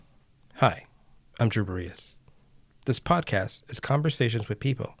Hi, I'm Drew Barrias. This podcast is conversations with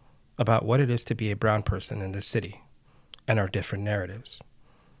people about what it is to be a brown person in this city and our different narratives.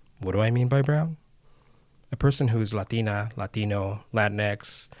 What do I mean by brown? A person who is Latina, Latino,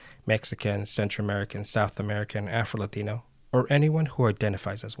 Latinx, Mexican, Central American, South American, Afro-Latino, or anyone who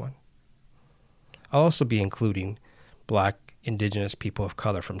identifies as one. I'll also be including Black, Indigenous people of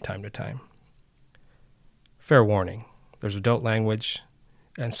color from time to time. Fair warning, there's adult language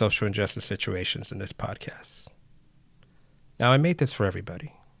and social injustice situations in this podcast. Now, I made this for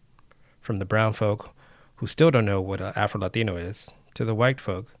everybody, from the brown folk who still don't know what an Afro-Latino is, to the white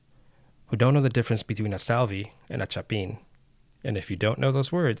folk who don't know the difference between a salvi and a chapin. And if you don't know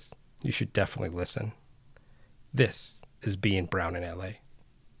those words, you should definitely listen. This is Being Brown in LA.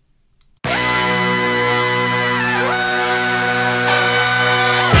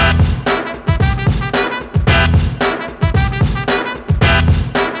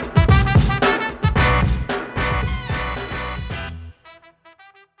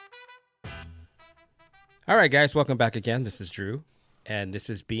 All right, guys, welcome back again. This is Drew, and this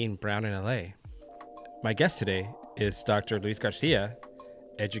is Being Brown in LA. My guest today is Dr. Luis Garcia,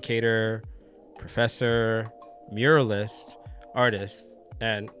 educator, professor, muralist, artist,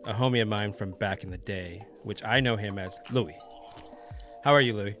 and a homie of mine from back in the day, which I know him as Louis. How are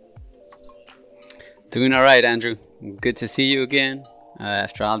you, Louis? Doing all right, Andrew. Good to see you again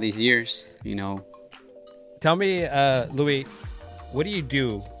after all these years, Tell me, Louis, what do you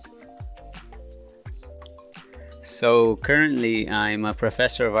do? So currently I'm a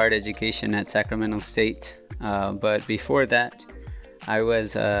professor of art education at Sacramento State. But before that, I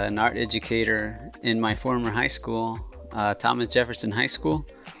was an art educator in my former high school, Thomas Jefferson High School.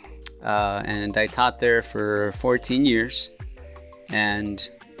 And I taught there for 14 years. And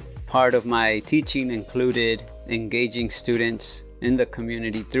part of my teaching included engaging students in the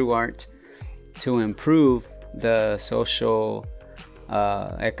community through art to improve the social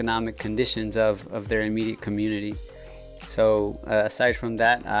economic conditions of their immediate community. So aside from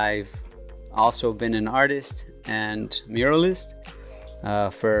that, I've also been an artist and muralist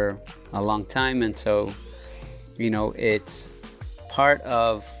for a long time. And so, it's part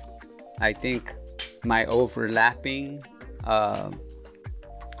of, I think, my overlapping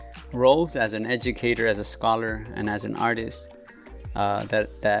roles as an educator, as a scholar, and as an artist,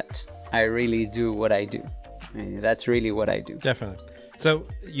 that I really do what I do. That's really what I do. Definitely. So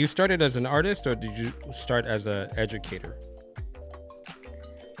you started as an artist, or did you start as an educator?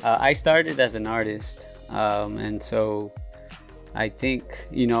 I started as an artist. And so I think,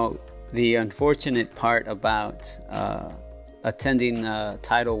 the unfortunate part about attending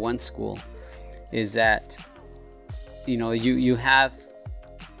Title I school is that, you have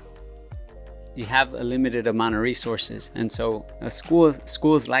a limited amount of resources. And so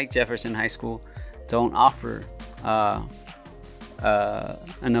schools like Jefferson High School don't offer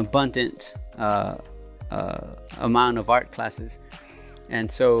an abundant amount of art classes.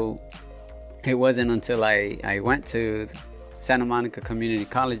 And so it wasn't until I went to Santa Monica Community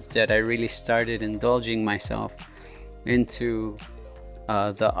College that I really started indulging myself into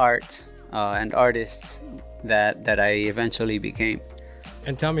the art and artists that I eventually became.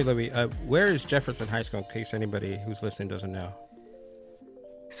 And tell me, Louis, where is Jefferson High School, in case anybody who's listening doesn't know?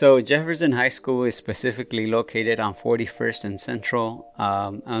 So Jefferson High School is specifically located on 41st and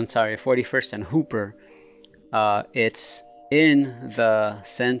 41st and Hooper. It's in the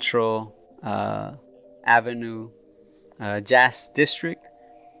Central Avenue Jazz District.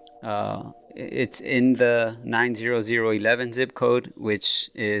 It's in the 90011 zip code, which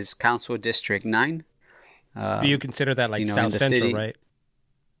is Council District 9. Do you consider that like South Central, city, right?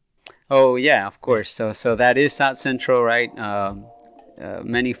 Oh, yeah, of course. So that is South Central, right?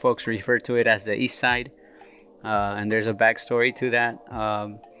 Many folks refer to it as the East Side, and there's a backstory to that.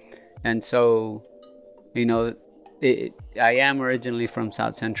 And so, I am originally from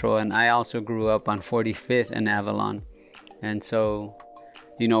South Central, and I also grew up on 45th and Avalon. And so,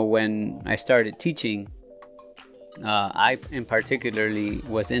 when I started teaching, I in particularly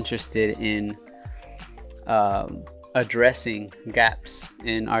was interested in addressing gaps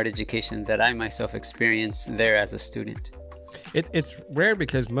in art education that I myself experienced there as a student. It's rare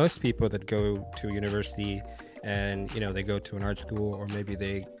because most people that go to a university and, they go to an art school, or maybe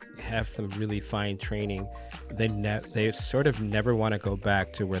they have some really fine training, they sort of never want to go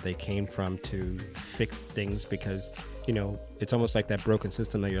back to where they came from to fix things because, it's almost like that broken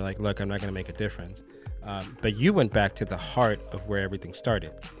system that you're like, look, I'm not going to make a difference. But you went back to the heart of where everything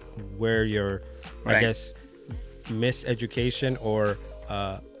started, where your, right, I guess, miseducation or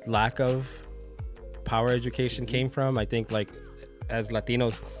lack of power education came from. I think, like, as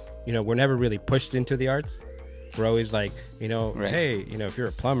Latinos, we're never really pushed into the arts. We're always like, Right. hey, if you're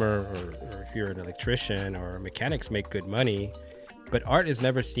a plumber or if you're an electrician or mechanics make good money, but art is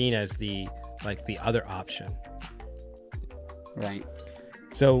never seen as the other option. Right.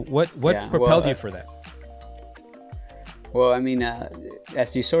 So what Yeah, propelled well, you for that? Well, I mean,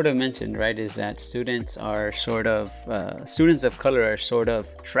 as you sort of mentioned, right, is that students are sort of, students of color are sort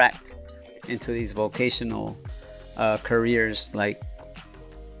of tracked into these vocational careers, like,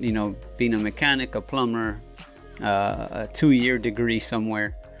 being a mechanic, a plumber, a 2-year degree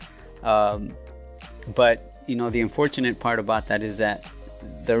somewhere. But, the unfortunate part about that is that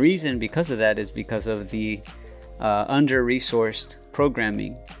the reason because of that is because of the under-resourced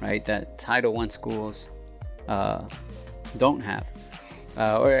programming, right, that Title I schools don't have,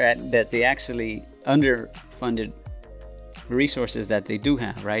 that they actually underfunded resources that they do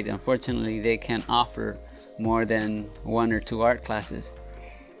have, right? Unfortunately, they can't offer more than 1 or 2 art classes.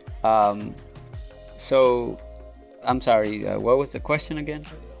 So, I'm sorry, what was the question again?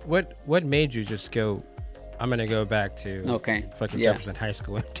 What made you just go, I'm going to go back to fucking Yeah. Jefferson High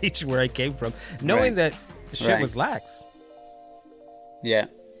School and teach where I came from, knowing that shit Right. was lax? Yeah.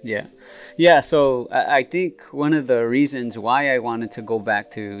 So I think one of the reasons why I wanted to go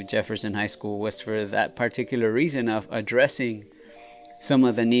back to Jefferson High School was for that particular reason of addressing some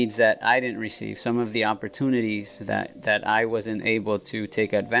of the needs that I didn't receive, some of the opportunities that I wasn't able to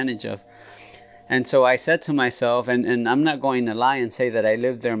take advantage of. And so I said to myself, and I'm not going to lie and say that I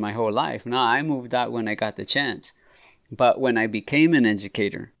lived there my whole life. No, I moved out when I got the chance. But when I became an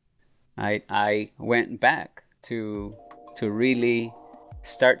educator, I went back to really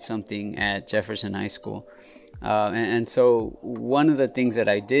start something at Jefferson High School. And so one of the things that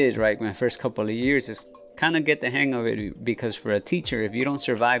I did, right, my first couple of years is kind of get the hang of it, because for a teacher, if you don't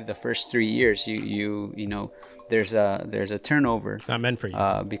survive the first 3 years, you know, there's a turnover. It's not meant for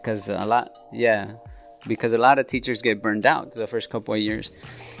you. Because a lot of teachers get burned out the first couple of years.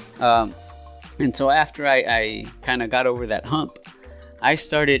 And so after I kind of got over that hump, I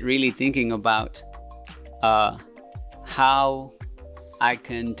started really thinking about how I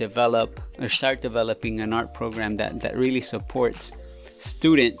can start developing an art program that really supports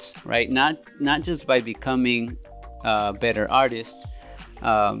students, right? Not just by becoming better artists,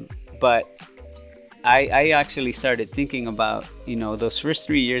 but I actually started thinking about, those first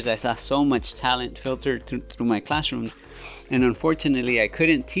 3 years I saw so much talent filtered through my classrooms, and unfortunately I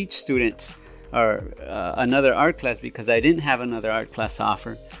couldn't teach students or another art class because I didn't have another art class to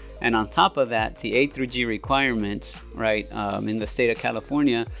offer. And on top of that, the A through G requirements, right, in the state of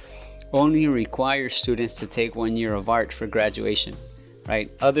California, only require students to take 1 year of art for graduation, right?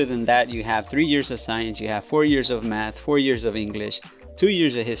 Other than that, you have 3 years of science, you have 4 years of math, 4 years of English, 2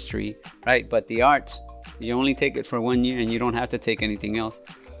 years of history, right? But the arts, you only take it for 1 year and you don't have to take anything else.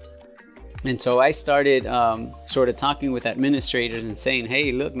 And so I started sort of talking with administrators and saying,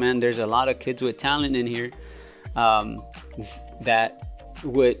 hey, look, man, there's a lot of kids with talent in here that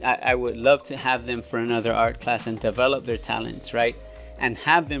I would love to have them for another art class and develop their talents, right? And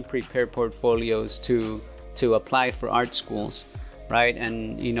have them prepare portfolios to apply for art schools, right?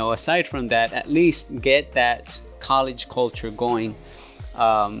 And, aside from that, at least get that college culture going,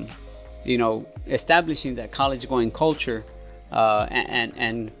 establishing that college going culture,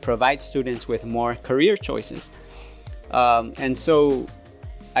 and provide students with more career choices. And so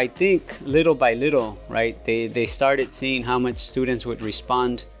I think little by little, right, they started seeing how much students would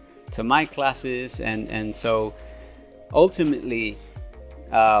respond to my classes. And so ultimately,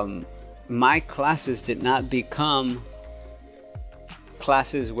 my classes did not become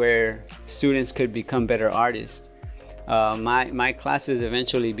classes where students could become better artists. My classes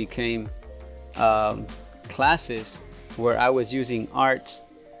eventually became classes where I was using arts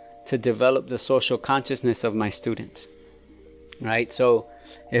to develop the social consciousness of my students, right? So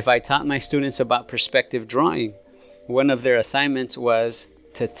if I taught my students about perspective drawing, one of their assignments was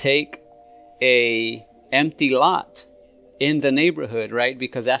to take a empty lot in the neighborhood, right?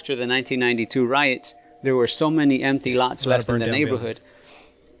 Because after the 1992 riots, there were so many empty lots left in the neighborhood.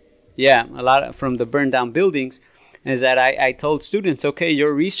 Yeah, a lot from the burned down buildings. Is that I told students, okay,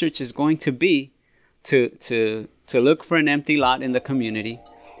 your research is going to be to look for an empty lot in the community,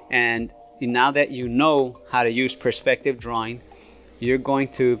 and now that you know how to use perspective drawing, you're going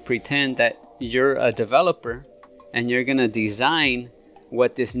to pretend that you're a developer and you're going to design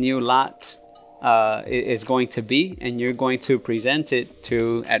what this new lot is going to be, and you're going to present it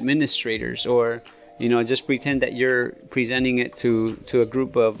to administrators, or just pretend that you're presenting it to a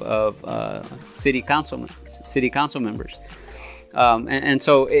group of city council members. And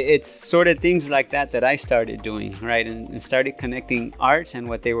so it's sort of things like that I started doing, right? And started connecting art and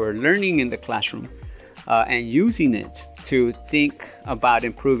what they were learning in the classroom and using it to think about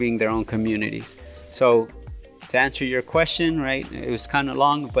improving their own communities. So to answer your question, right, it was kind of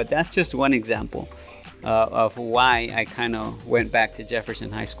long, but that's just one example of why I kind of went back to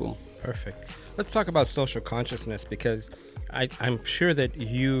Jefferson High School. Perfect. Let's talk about social consciousness, because I'm sure that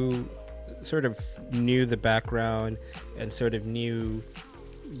you sort of knew the background and sort of knew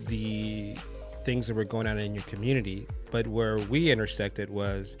the things that were going on in your community. But where we intersected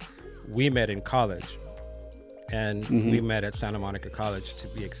was we met in college, and we met at Santa Monica College, to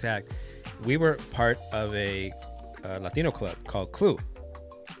be exact. We were part of a Latino club called Clue.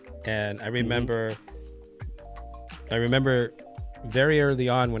 And I remember very early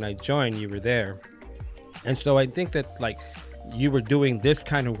on when I joined, you were there. And so I think that like you were doing this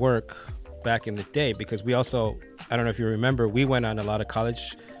kind of work back in the day, because we also, I don't know if you remember, we went on a lot of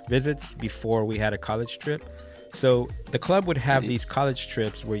college visits before we had a college trip. So the club would have these college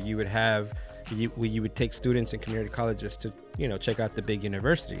trips where you would take students in community colleges to, check out the big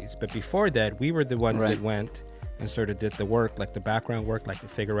universities. But before that, we were the ones that went and sort of did the work, like the background work, like to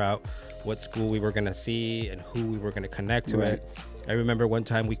figure out what school we were going to see and who we were going to connect to it. I remember one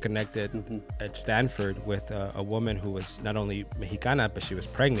time we connected at Stanford with a woman who was not only Mexicana, but she was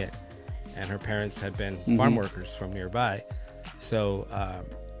pregnant, and her parents had been farm workers from nearby. So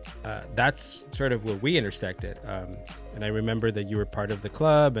that's sort of where we intersected. And I remember that you were part of the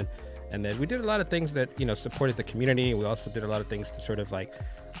club, and then we did a lot of things that, supported the community. We also did a lot of things to sort of like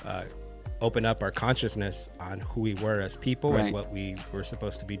open up our consciousness on who we were as people and what we were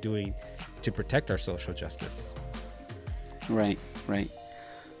supposed to be doing to protect our social justice. Right.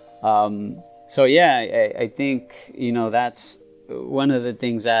 So yeah, I think, that's one of the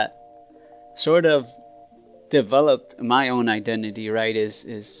things that sort of developed my own identity, right?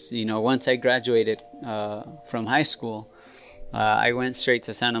 Is once I graduated from high school, I went straight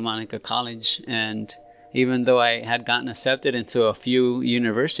to Santa Monica College. And even though I had gotten accepted into a few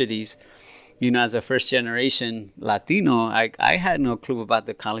universities, as a first generation Latino, I had no clue about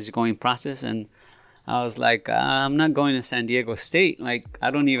the college going process. And I was like, I'm not going to San Diego State. Like,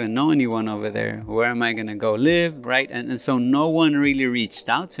 I don't even know anyone over there. Where am I going to go live, right? And so no one really reached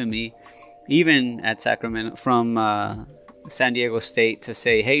out to me, even at Sacramento, from San Diego State, to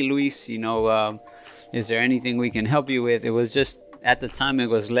say, hey, Luis, is there anything we can help you with? It was just, at the time, it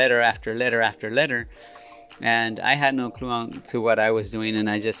was letter after letter after letter. And I had no clue to what I was doing. And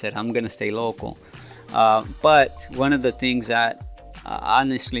I just said, I'm going to stay local. But one of the things that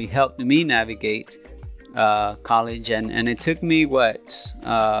honestly helped me navigate college, and it took me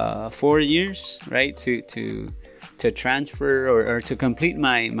 4 years, right, to transfer or to complete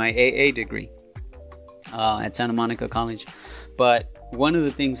my AA degree at Santa Monica College. But one of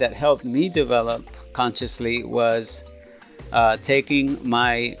the things that helped me develop consciously was taking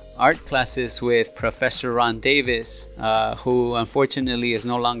my art classes with Professor Ron Davis, who unfortunately is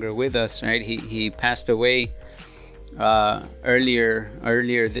no longer with us, right? He passed away earlier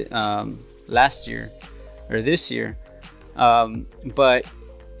last year or this year. But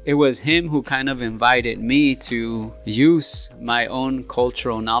it was him who kind of invited me to use my own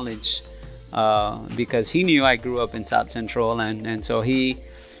cultural knowledge because he knew I grew up in South Central, and so he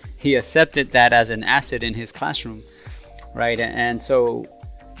accepted that as an asset in his classroom, right? And so,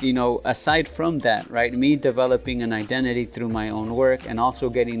 aside from that, right, me developing an identity through my own work and also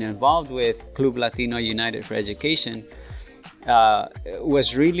getting involved with Club Latino United for Education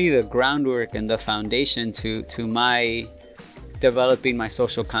was really the groundwork and the foundation to my developing my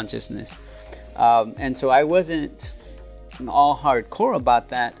social consciousness. And so I wasn't all hardcore about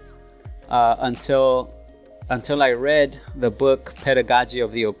that until I read the book Pedagogy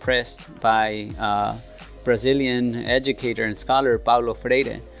of the Oppressed by Brazilian educator and scholar Paulo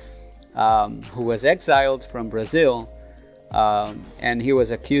Freire, who was exiled from Brazil, and he was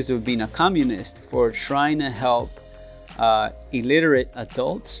accused of being a communist for trying to help illiterate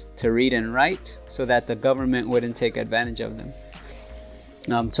adults to read and write so that the government wouldn't take advantage of them.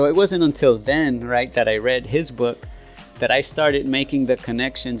 So it wasn't until then, right, that I read his book that I started making the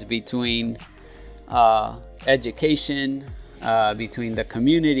connections between education, between the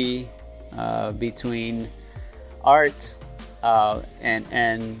community, between art,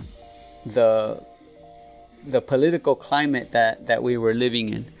 and the political climate that we were living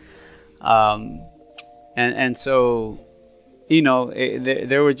in. And so,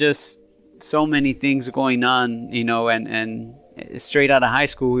 there were just so many things going on, and straight out of high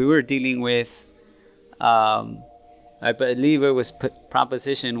school, we were dealing with, I believe it was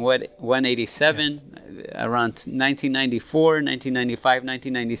Proposition 187. around 1994, 1995,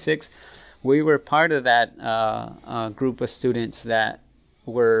 1996. We were part of that group of students that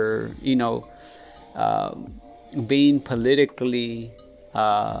were, being politically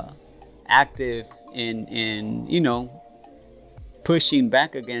active in pushing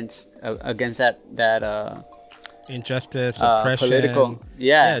back against that injustice, oppression, political,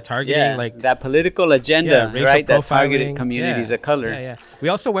 targeting like that political agenda, right? That targeted profiling. communities of color. Yeah. We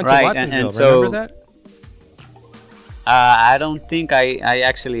also went to Right, Watsonville. and so- Remember that? I don't think I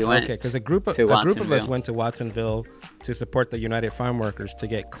actually went. Okay, because a group of us went to Watsonville to support the United Farm Workers to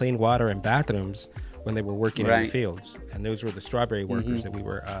get clean water and bathrooms when they were working in the fields, and those were the strawberry workers that we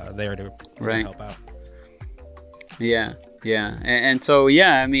were there to help out. Yeah. And so,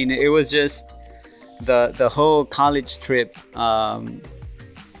 I mean, it was just the whole college trip,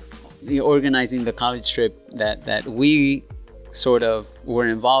 organizing the college trip that we sort of were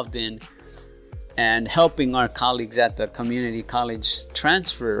involved in, and helping our colleagues at the community college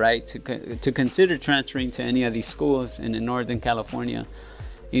transfer, right, to consider transferring to any of these schools in Northern California.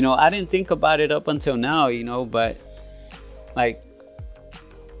 I didn't think about it up until now, but like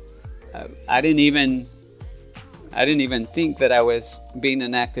I didn't even think that I was being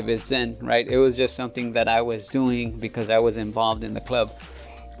an activist then, right? It was just something that I was doing because I was involved in the club.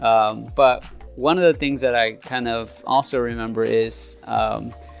 But one of the things that I kind of also remember is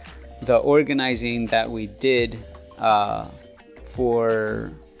the organizing that we did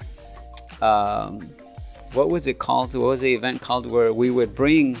for, what was it called? What was the event called where we would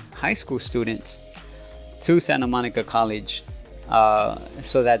bring high school students to Santa Monica College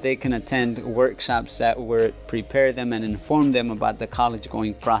so that they can attend workshops that would prepare them and inform them about the college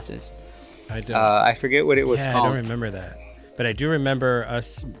going process. I forget what it was called. I don't remember that. But I do remember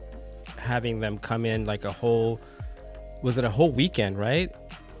us having them come in like was it a whole weekend, right?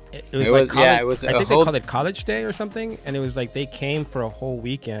 It was college, I think they called it College Day or something. And it was like they came for a whole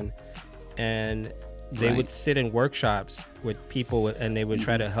weekend and they would sit in workshops with people and they would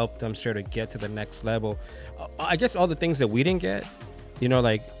try to help them sort of get to the next level. I guess all the things that we didn't get,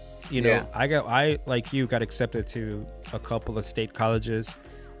 I like you got accepted to a couple of state colleges,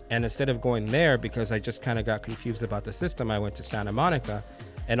 and instead of going there because I just kind of got confused about the system, I went to Santa Monica,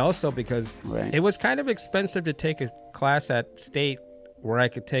 and also because it was kind of expensive to take a class at state where I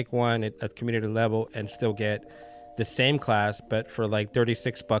could take one at community level and still get the same class, but for like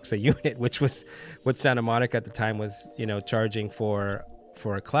 $36 a unit, which was what Santa Monica at the time was, charging for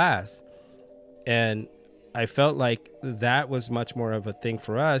a class. And I felt like that was much more of a thing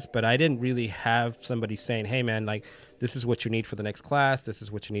for us, but I didn't really have somebody saying, hey man, like this is what you need for the next class. This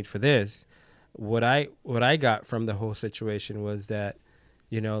is what you need for this. What I got from the whole situation was that,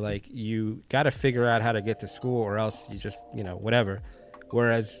 like you got to figure out how to get to school or else you just, whatever.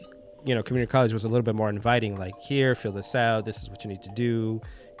 Whereas, community college was a little bit more inviting, like here, fill this out. This is what you need to do.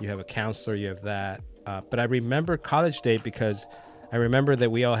 You have a counselor, you have that. But I remember College Day because I remember that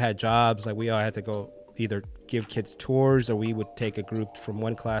we all had jobs. Like we all had to go either give kids tours or we would take a group from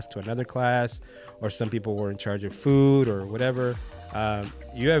one class to another class, or some people were in charge of food or whatever.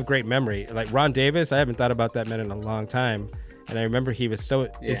 You have great memory. Like Ron Davis, I haven't thought about that man in a long time. And I remember he was so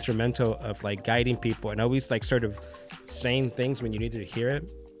instrumental of like guiding people and always like sort of saying things when you needed to hear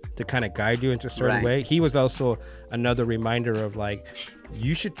it to kind of guide you into a certain way. He was also another reminder of like,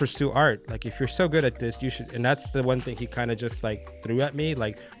 you should pursue art. Like if you're so good at this, you should. And that's the one thing he kind of just like threw at me.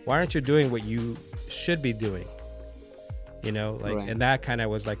 Like, why aren't you doing what you should be doing? And that kind of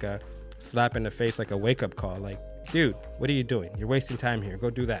was like a slap in the face, like a wake up call. Like, dude, what are you doing? You're wasting time here. Go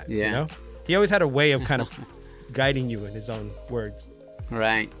do that. He always had a way of kind of guiding you in his own words.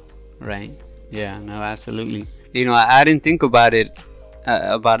 Right. Yeah, no, absolutely. I didn't think about it,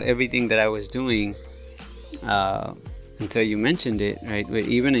 about everything that I was doing until you mentioned it, right? But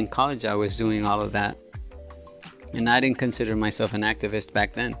even in college, I was doing all of that. And I didn't consider myself an activist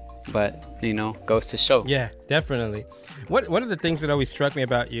back then. But, goes to show. Yeah, definitely. One of the things that always struck me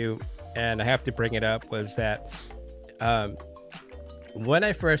about you, and I have to bring it up, was that when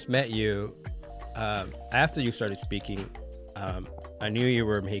I first met you, after you started speaking, I knew you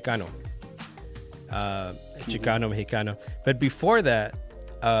were Mexicano. Chicano. But before that,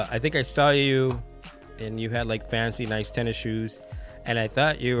 I think I saw you and you had like fancy, nice tennis shoes. And I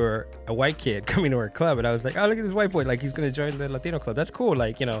thought you were a white kid coming to our club. And I was like, oh, look at this white boy. Like, he's going to join the Latino club. That's cool.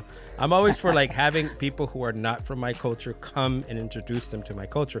 Like, I'm always for like having people who are not from my culture come and introduce them to my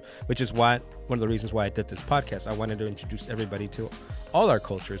culture, which is one of the reasons why I did this podcast. I wanted to introduce everybody to all our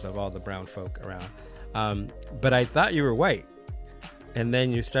cultures of all the brown folk around. But I thought you were white. And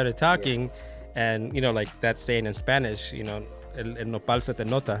then you started talking and, like that saying in Spanish, el nopal se te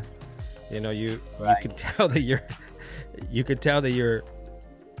nota. Right. can tell that you're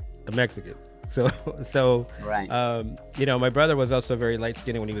a Mexican. So Right. my brother was also very light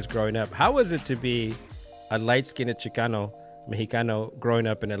skinned when he was growing up. How was it to be a light skinned Chicano, Mexicano, growing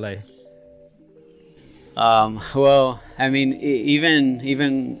up in LA? Well, I mean,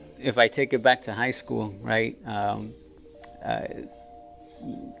 even if I take it back to high school, right?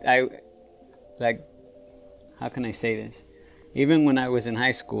 I like, how can I say this? Even when I was in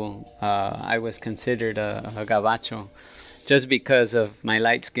high school, I was considered a gabacho, just because of my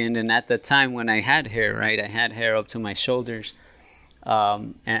light skin. And at the time when I had hair, right, I had hair up to my shoulders,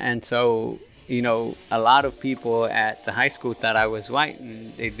 and so a lot of people at the high school thought I was white,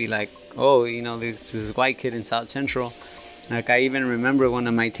 and they'd be like, "Oh, this white kid in South Central." Like, I even remember one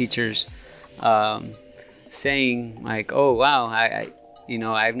of my teachers saying, like, "Oh, wow,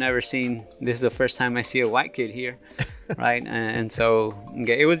 I've never seen. This is the first time I see a white kid here," right? And so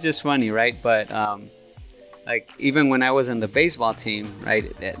it was just funny, right? But like, even when I was in the baseball team, right,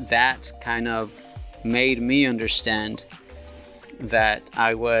 that kind of made me understand that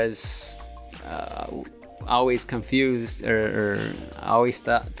I was always confused or always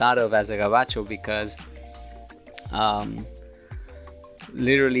thought of as a gabacho, because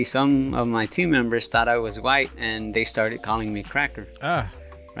literally some of my team members thought I was white, and they started calling me cracker.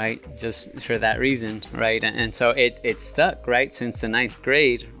 Right, just for that reason, right? And so it stuck, right, since the 9th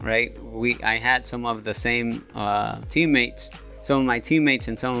grade, right? I had some of the same teammates, some of my teammates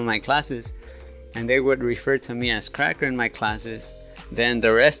in some of my classes, and they would refer to me as cracker in my classes. Then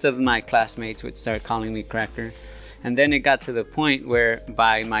the rest of my classmates would start calling me cracker, and then it got to the point where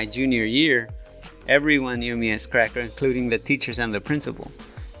by my junior year, everyone knew me as cracker, including the teachers and the principal.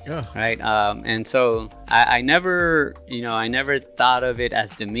 Yeah. Right. And so I never thought of it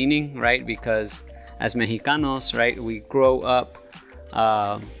as demeaning, right? Because as Mexicanos, right, we grow up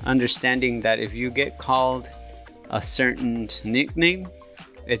understanding that if you get called a certain nickname,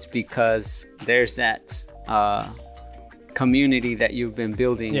 it's because there's that community that you've been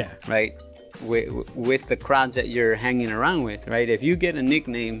building, yeah, right? With the crowds that you're hanging around with, right? If you get a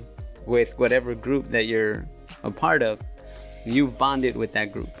nickname with whatever group that you're a part of, you've bonded with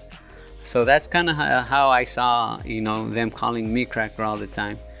that group. So that's kind of how I saw, them calling me cracker all the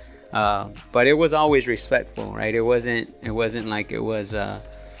time. But it was always respectful, right? It wasn't like it was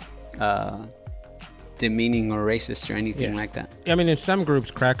demeaning or racist or anything like that. I mean, in some groups,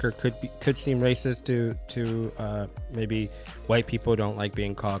 cracker could seem racist to maybe white people don't like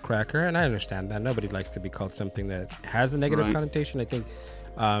being called cracker, and I understand that. Nobody likes to be called something that has a negative connotation. I think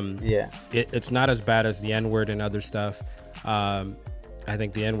it's not as bad as the N-word and other stuff. I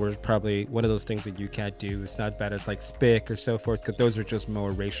think the N-word is probably one of those things that you can't do. It's not bad as like spick or so forth, because those are just more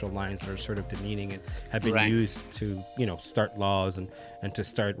racial lines that are sort of demeaning and have been used to, start laws and to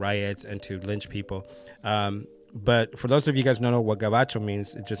start riots and to lynch people. But for those of you guys who don't know what gabacho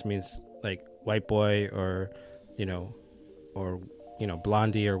means, it just means like white boy or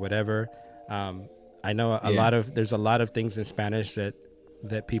blondie or whatever. I know there's a lot of things in Spanish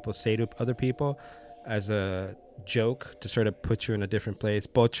that people say to other people as a joke to sort of put you in a different place.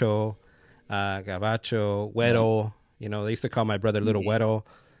 Pocho, gabacho, güero. They used to call my brother little güero.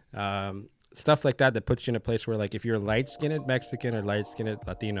 Stuff like that puts you in a place where, like, if you're light-skinned Mexican or light-skinned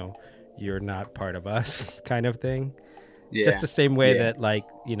Latino, you're not part of us, kind of thing. Just the same way that, like,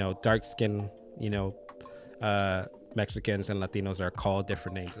 dark-skinned, Mexicans and Latinos are called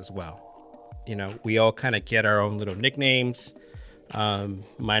different names as well. We all kind of get our own little nicknames.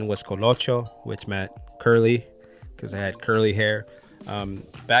 Mine was Colocho, which meant curly, because I had curly hair.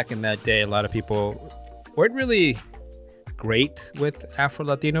 Back in that day, a lot of people weren't really great with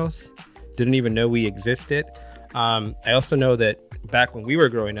Afro-Latinos, didn't even know we existed. I also know that back when we were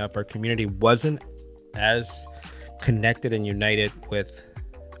growing up, our community wasn't as connected and united with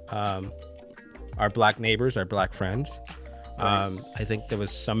our black neighbors, our black friends. I think there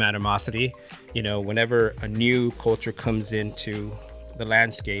was some animosity. Whenever a new culture comes into the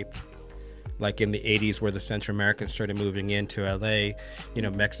landscape, like in the 80s where the Central Americans started moving into LA,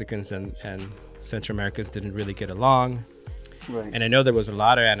 Mexicans and Central Americans didn't really get along. Right. And I know there was a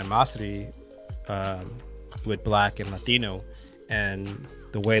lot of animosity with black and Latino, and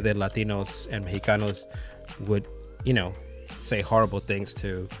the way that Latinos and Mexicanos would, say horrible things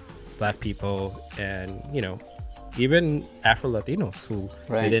to black people and, even Afro-Latinos who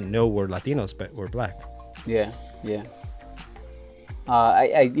they didn't know were Latinos but were black. Yeah.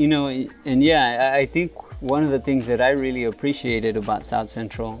 I think one of the things that I really appreciated about South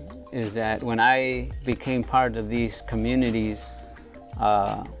Central is that when I became part of these communities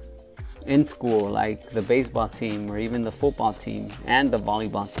in school, like the baseball team or even the football team and the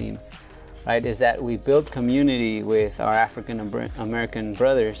volleyball team, right, is that we build community with our African American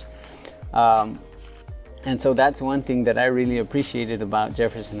brothers. And so that's one thing that I really appreciated about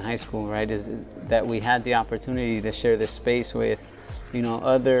Jefferson High School, right, is that we had the opportunity to share this space with,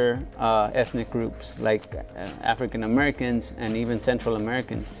 other ethnic groups like African Americans and even Central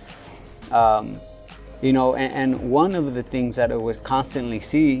Americans. And one of the things that I would constantly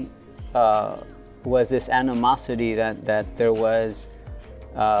see was this animosity that there was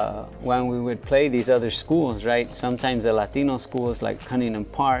when we would play these other schools, right? Sometimes the Latino schools like Cunningham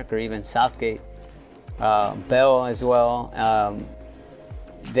Park or even Southgate, Bell as well,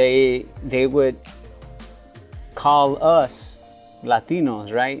 they would call us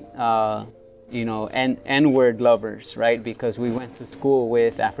Latinos, right? N-word lovers, right? Because we went to school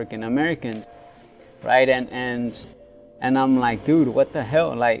with African Americans, right? And I'm like, dude, what the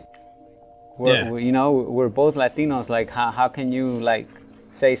hell? Like, we're both Latinos. Like, how can you like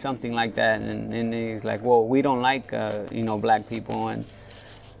say something like that? And he's like, well, we don't like black people, and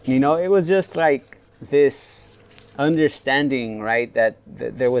it was just like this understanding, right, that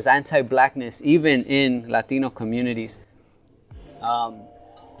there was anti-blackness even in Latino communities, and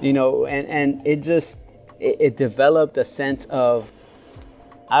it developed a sense of,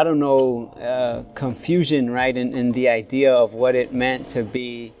 I don't know, confusion, right, in the idea of what it meant to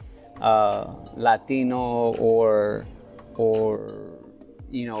be Latino or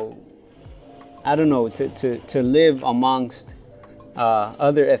I don't know, to live amongst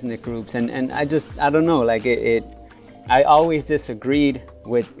other ethnic groups, and I don't know, like I always disagreed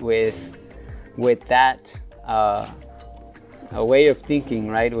with that a way of thinking,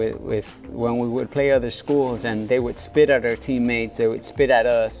 right, with when we would play other schools and they would spit at our teammates, they would spit at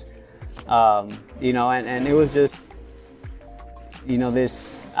us, and it was just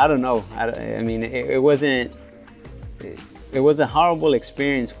this, I don't know, I mean it wasn't, it was a horrible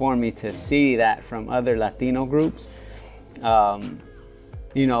experience for me to see that from other Latino groups. And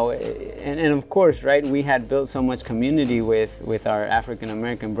of course, right, we had built so much community with our African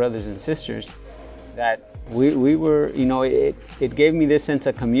American brothers and sisters that we were, it gave me this sense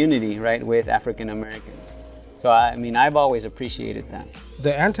of community, right, with African Americans. So I mean, I've always appreciated that.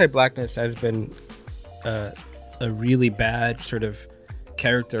 The anti-blackness has been a really bad sort of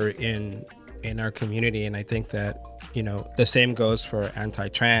character in our community, and I think that the same goes for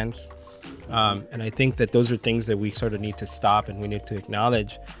anti-trans. And I think that those are things that we sort of need to stop and we need to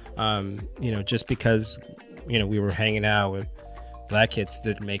acknowledge. Just because, we were hanging out with black kids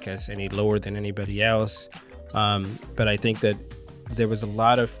didn't make us any lower than anybody else. But I think that there was a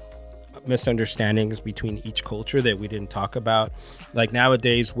lot of misunderstandings between each culture that we didn't talk about. Like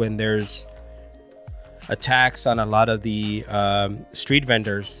nowadays, when there's attacks on a lot of the street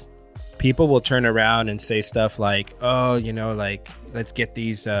vendors, people will turn around and say stuff like, oh, like, let's get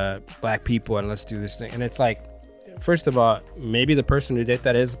these black people and let's do this thing. And it's like, first of all, maybe the person who did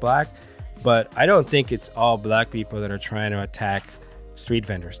that is black, but I don't think it's all black people that are trying to attack street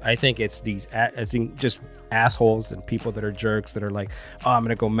vendors. I think it's just assholes and people that are jerks that are like, oh, I'm going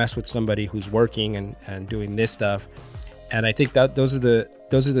to go mess with somebody who's working and doing this stuff. And I think that those are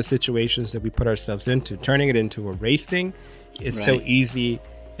the situations that we put ourselves into. Turning it into a race thing is right. So easy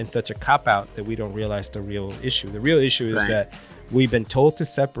and such a cop-out that we don't realize the real issue. The real issue is that we've been told to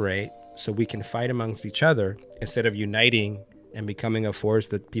separate so we can fight amongst each other instead of uniting and becoming a force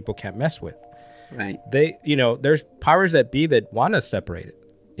that people can't mess with. Right. There's powers that be that want us separated.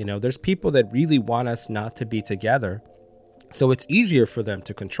 There's people that really want us not to be together. So it's easier for them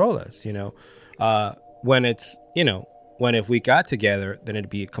to control us, when if we got together, then it'd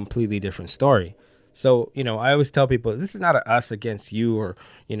be a completely different story. So, I always tell people, this is not a us against you or,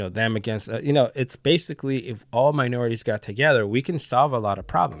 them against, it's basically if all minorities got together, we can solve a lot of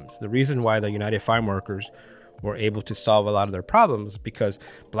problems. The reason why the United Farm Workers were able to solve a lot of their problems because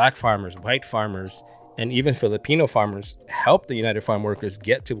black farmers, white farmers, and even Filipino farmers helped the United Farm Workers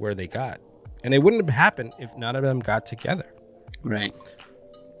get to where they got. And it wouldn't have happened if none of them got together. Right.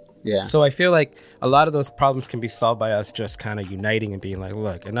 Yeah. So I feel like a lot of those problems can be solved by us just kind of uniting and being like,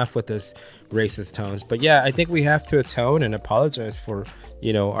 look, enough with this racist tones. But yeah, I think we have to atone and apologize for,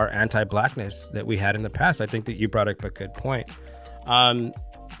 our anti-blackness that we had in the past. I think that you brought up a good point.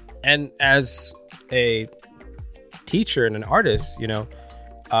 And as a teacher and an artist,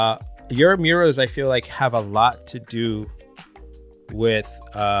 your murals, I feel like, have a lot to do with,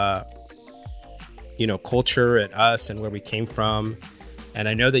 culture and us and where we came from. And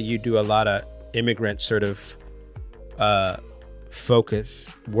I know that you do a lot of immigrant sort of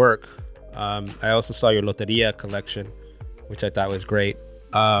focus work. I also saw your Loteria collection, which I thought was great.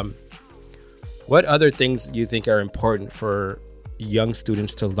 What other things do you think are important for, young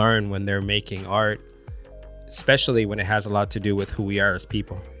students to learn when they're making art, especially when it has a lot to do with who we are as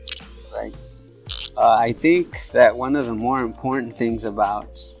people? Right. I think that one of the more important things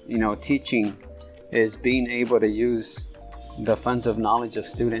about, teaching is being able to use the funds of knowledge of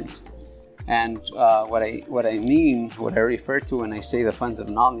students. And what I refer to when I say the funds of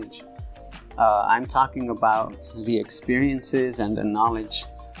knowledge, I'm talking about the experiences and the knowledge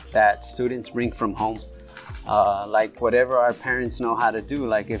that students bring from home. Like whatever our parents know how to do.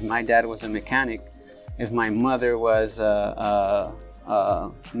 Like if my dad was a mechanic, if my mother was a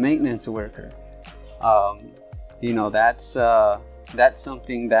maintenance worker, that's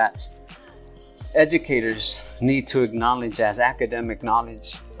something that educators need to acknowledge as academic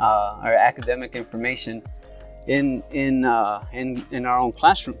knowledge or academic information in our own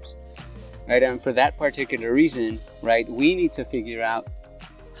classrooms, right? And for that particular reason, right, we need to figure out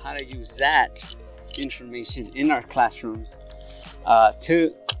how to use that information in our classrooms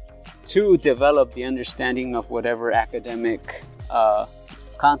to develop the understanding of whatever academic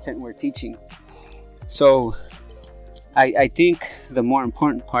content we're teaching. So I think the more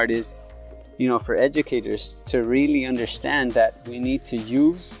important part is, for educators to really understand that we need to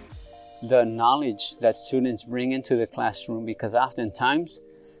use the knowledge that students bring into the classroom, because oftentimes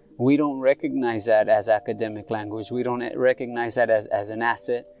we don't recognize that as academic language. We don't recognize that as an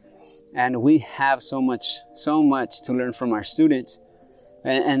asset. And we have so much to learn from our students.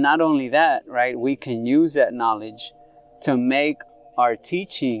 And not only that, right, we can use that knowledge to make our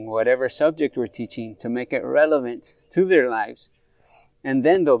teaching, whatever subject we're teaching, to make it relevant to their lives. And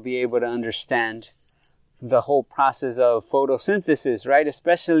then they'll be able to understand the whole process of photosynthesis, right?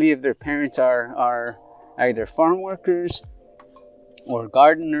 Especially if their parents are either farm workers or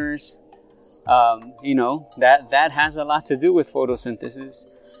gardeners. That has a lot to do with photosynthesis.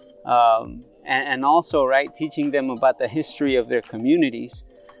 And also, right, teaching them about the history of their communities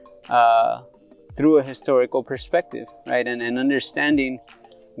through a historical perspective, right? And understanding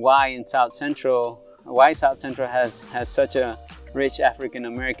why South Central has such a rich African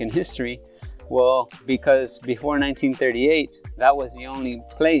American history. Well, because before 1938, that was the only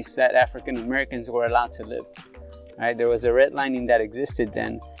place that African Americans were allowed to live, right? There was a redlining that existed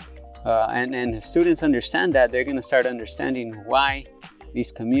then. And if students understand that, they're going to start understanding why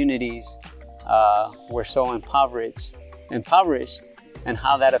these communities were so impoverished, and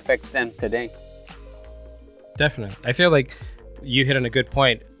how that affects them today. Definitely. I feel like you hit on a good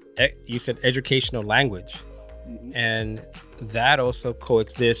point. You said educational language, and that also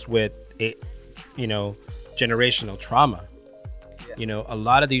coexists with generational trauma. Yeah. A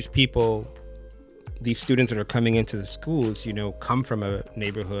lot of these people, these students that are coming into the schools, come from a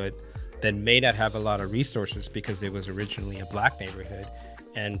neighborhood that may not have a lot of resources because it was originally a black neighborhood.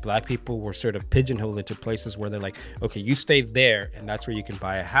 And black people were sort of pigeonholed into places where they're like, okay, you stay there and that's where you can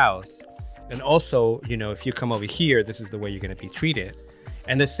buy a house. And also, if you come over here, this is the way you're going to be treated.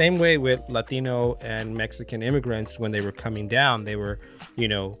 And the same way with Latino and Mexican immigrants, when they were coming down, they were,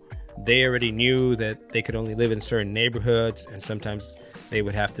 they already knew that they could only live in certain neighborhoods. And sometimes they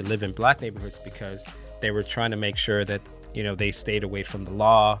would have to live in black neighborhoods because they were trying to make sure that, they stayed away from the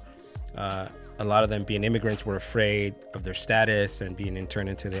law. A lot of them, being immigrants, were afraid of their status and being interned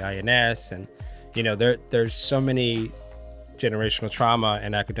into the INS. And, there's so many generational trauma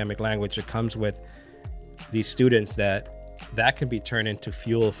and academic language that comes with these students that can be turned into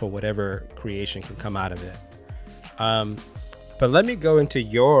fuel for whatever creation can come out of it. But let me go into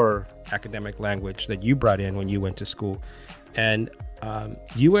your academic language that you brought in when you went to school. And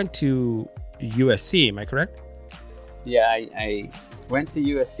you went to USC, am I correct? Yeah, I went to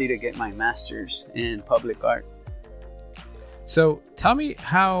USC to get my master's in public art. So tell me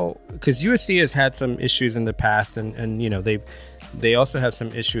how, because USC has had some issues in the past, and they also have some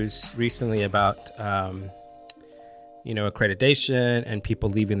issues recently about accreditation and people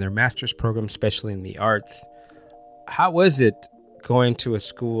leaving their master's program, especially in the arts. How was it going to a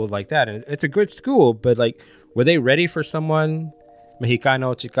school like that? And it's a good school, but were they ready for someone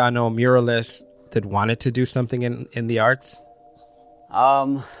Mexicano, Chicano, muralist that wanted to do something in the arts?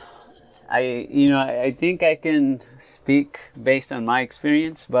 I think I can speak based on my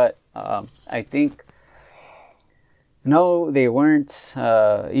experience, but I think no, they weren't.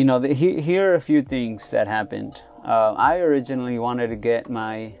 Here are a few things that happened. I originally wanted to get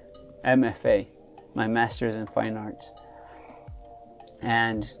my MFA, my Master's in Fine Arts.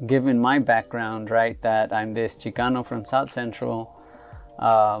 And given my background, right, that I'm this Chicano from South Central,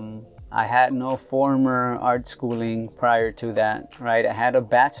 I had no former art schooling prior to that, right? I had a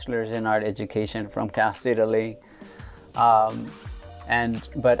bachelor's in art education from Cal State LA.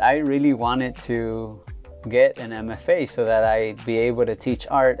 But I really wanted to get an MFA so that I'd be able to teach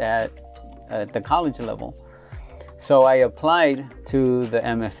art at the college level. So I applied to the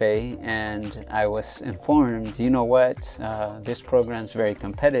MFA, and I was informed, you know what, this program's very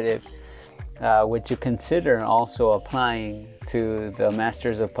competitive. Would you consider also applying to the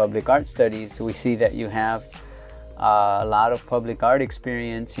Masters of Public Art Studies? We see that you have a lot of public art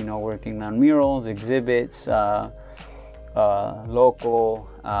experience, you know, working on murals, exhibits, local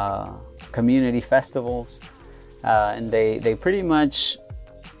community festivals, and they pretty much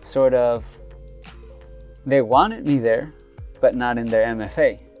sort of, they wanted me there, but not in their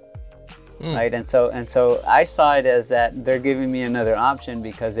MFA. Right, and so I saw it as that they're giving me another option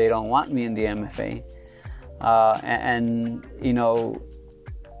because they don't want me in the MFA, and you know,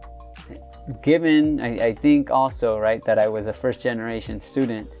 given I think also, right, that I was a first generation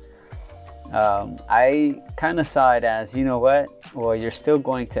student, I kind of saw it as, you know what, well, you're still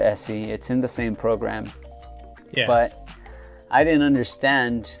going to SE, it's in the same program, but I didn't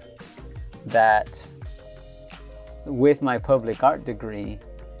understand that with my public art degree,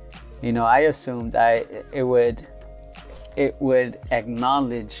 you know, I assumed it would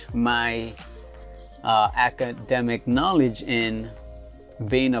acknowledge my academic knowledge in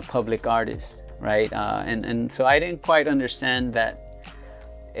being a public artist, right? And so I didn't quite understand that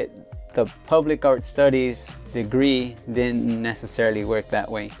the public art studies degree didn't necessarily work that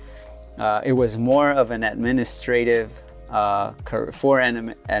way. It was more of an administrative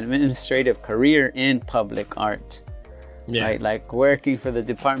administrative career in public art. Right, like working for the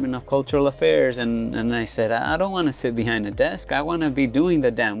Department of Cultural Affairs, and I said, I don't want to sit behind a desk. I want to be doing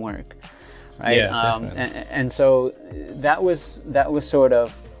the damn work, right? And so that was sort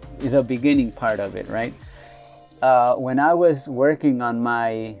of the beginning part of it, right? When I was working on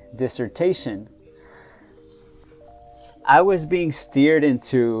my dissertation, I was being steered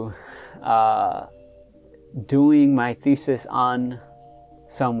into doing my thesis on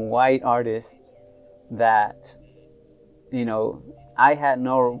some white artists that, you know, I had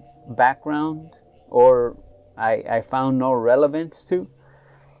no background, or I found no relevance to.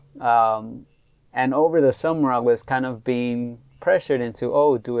 And over the summer, I was kind of being pressured into,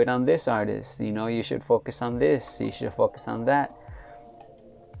 oh, do it on this artist. You know, you should focus on this. You should focus on that.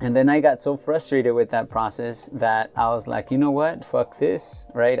 And then I got so frustrated with that process that I was like, you know what? Fuck this,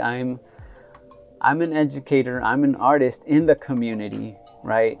 right? I'm an educator. I'm an artist in the community,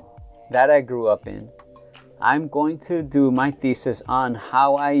 right, that I grew up in. I'm going to do my thesis on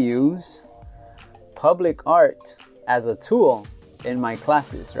how I use public art as a tool in my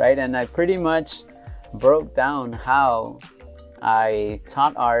classes, right? And I pretty much broke down how I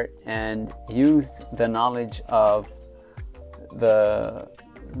taught art and used the knowledge of the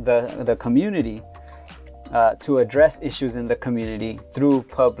community to address issues in the community through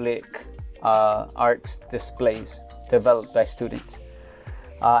public art displays developed by students.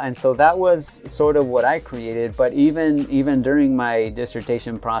 And so that was sort of what I created. But even during my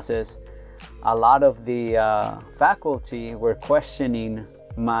dissertation process, a lot of the faculty were questioning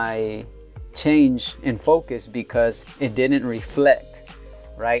my change in focus because it didn't reflect,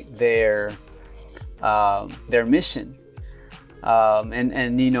 right, their mission.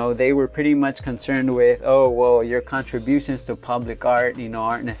 And you know, they were pretty much concerned with, oh, well, your contributions to public art, you know,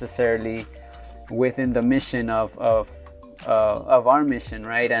 aren't necessarily within the mission of our mission,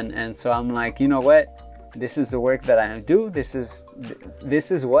 right? And so I'm like, you know what, this is the work that I do, this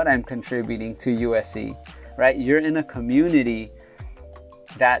is what I'm contributing to USC, right? You're in a community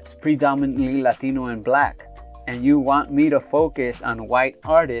that's predominantly Latino and Black, and you want me to focus on white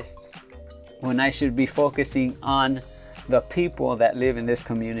artists when I should be focusing on the people that live in this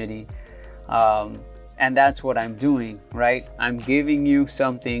community. And that's what I'm doing, right? I'm giving you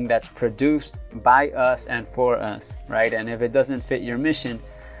something that's produced by us and for us, right? And if it doesn't fit your mission,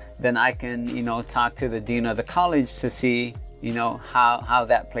 then I can, you know, talk to the dean of the college to see, you know, how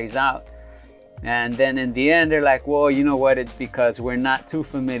that plays out. And then in the end, they're like, well, you know what? It's because we're not too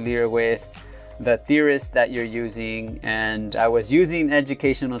familiar with the theorists that you're using. And I was using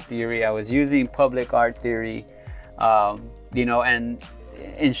educational theory. I was using public art theory, you know, and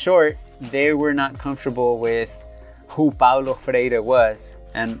in short, they were not comfortable with who Paulo Freire was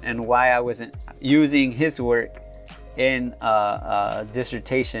and why I wasn't using his work in a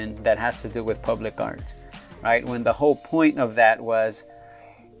dissertation that has to do with public art, right? When the whole point of that was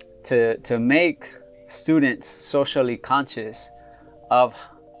to make students socially conscious of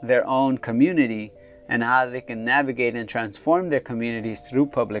their own community and how they can navigate and transform their communities through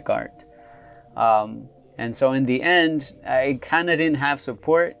public art. And so in the end, I kind of didn't have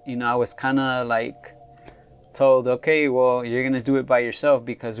support. You know, I was kind of like told, okay, well, you're going to do it by yourself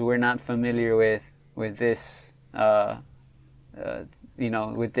because we're not familiar with this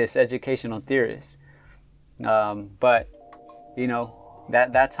with this educational theorist. But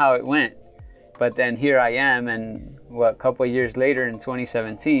that's how it went. But then here I am, and a couple of years later, in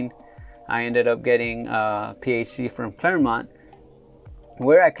 2017, I ended up getting a PhD from Claremont,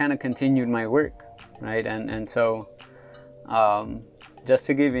 where I kind of continued my work, right? And so just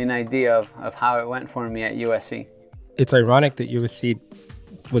to give you an idea of how it went for me at USC. It's ironic that USC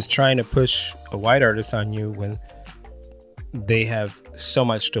was trying to push a white artist on you when they have so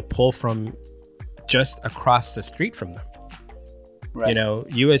much to pull from just across the street from them. Right.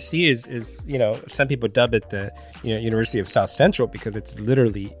 USC is some people dub it the University of South Central because it's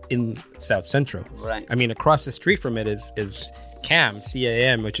literally in South Central. Right. I mean, across the street from it is CAM,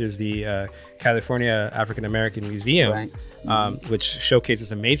 which is the California African American Museum, right. Which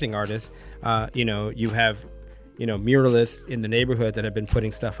showcases amazing artists. You have muralists in the neighborhood that have been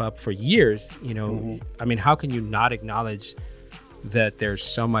putting stuff up for years. I mean, how can you not acknowledge that there's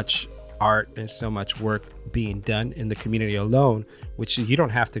so much art and so much work being done in the community alone, which you don't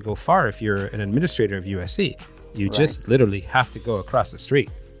have to go far if you're an administrator of USC. You right. just literally have to go across the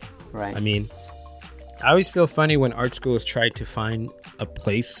street. Right. I mean, I always feel funny when art schools try to find a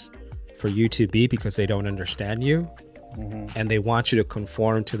place for you to be because they don't understand you. Mm-hmm. And they want you to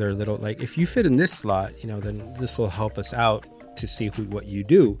conform to their little, like, if you fit in this slot, then this will help us out to see what you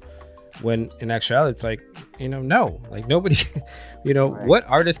do. When in actuality, it's like, no, like nobody, right. What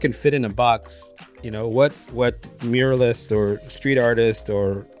artist can fit in a box? What muralist or street artist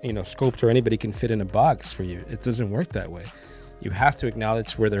or, sculptor, anybody can fit in a box for you. It doesn't work that way. You have to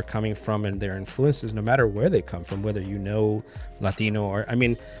acknowledge where they're coming from and their influences, no matter where they come from, whether Latino or,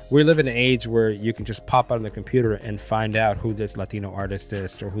 we live in an age where you can just pop on the computer and find out who this Latino artist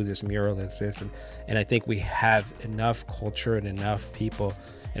is or who this muralist is. And I think we have enough culture and enough people,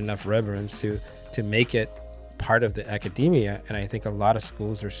 enough reverence to make it part of the academia. And I think a lot of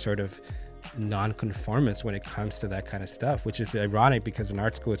schools are sort of non-conformist when it comes to that kind of stuff, which is ironic because in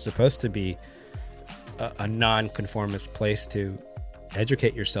art school, it's supposed to be a non-conformist place to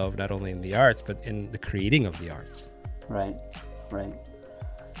educate yourself, not only in the arts, but in the creating of the arts. Right.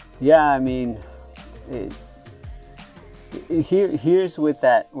 Yeah, here's where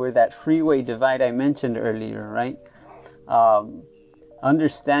that freeway divide I mentioned earlier, right?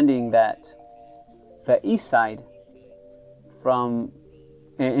 Understanding that the east side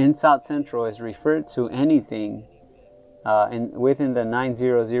in South Central is referred to anything within the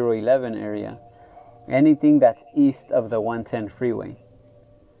 90011 area, anything that's east of the 110 freeway,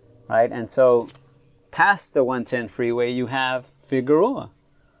 right? And so past the 110 freeway, you have Figueroa,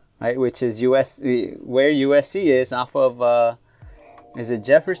 right? Which is where USC is off of, is it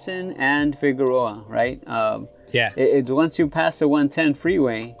Jefferson and Figueroa, right? Yeah. Once you pass the 110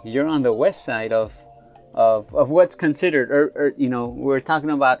 freeway, you're on the west side of what's considered, we're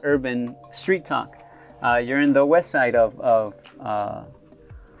talking about urban street talk. You're in the west side of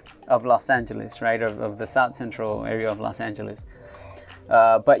Los Angeles, right? Of the South Central area of Los Angeles.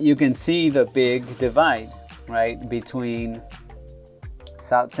 But you can see the big divide, right? Between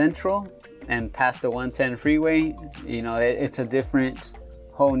South Central and past the 110 freeway, it's a different,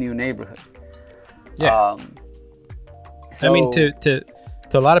 whole new neighborhood. Yeah. To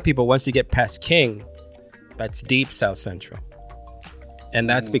a lot of people, once you get past King, that's deep South Central. And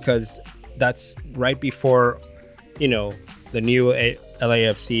that's because that's right before, the new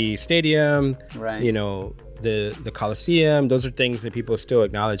LAFC stadium, right? The Coliseum. Those are things that people still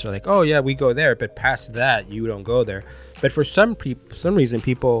acknowledge. Like, oh yeah, we go there, but past that, you don't go there. But for some reason,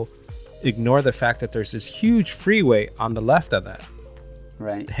 people ignore the fact that there's this huge freeway on the left of that,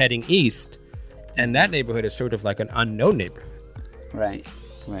 right, heading east, and that neighborhood is sort of like an unknown neighborhood, right,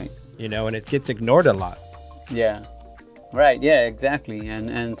 and it gets ignored a lot. Yeah, right, yeah, exactly,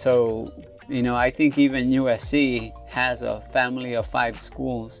 and so I think even USC has a family of 5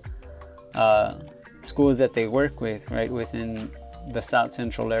 schools that they work with, right, within the South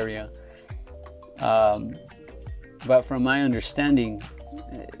Central area. But from my understanding,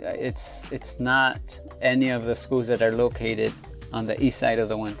 it's not any of the schools that are located on the east side of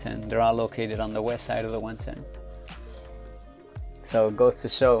the 110. They're all located on the west side of the 110. So it goes to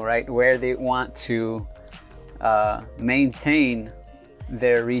show, right, where they want to maintain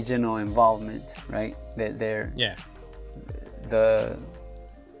their regional involvement, right? The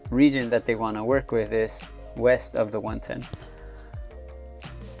region that they want to work with is west of the 110.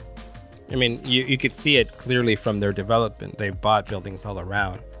 You could see it clearly from their development. They bought buildings all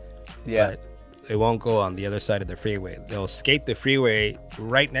around. Yeah. But they won't go on the other side of the freeway. They'll skate the freeway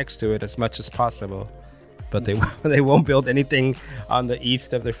right next to it as much as possible. But they won't build anything on the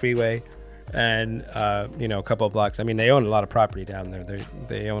east of the freeway. And a couple of blocks. I mean, they own a lot of property down there.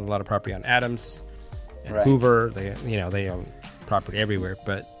 They own a lot of property on Adams and Hoover. They own property everywhere.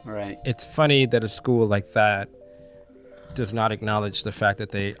 But it's funny that a school like that does not acknowledge the fact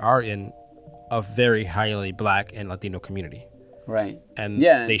that they are in a very highly Black and Latino community. Right. And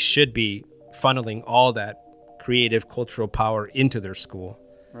they should be funneling all that creative cultural power into their school.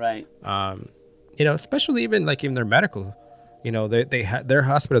 Right. Especially even their medical. They their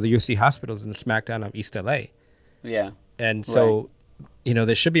hospital, the UC hospital, is in the smackdown of East LA. Yeah. And so,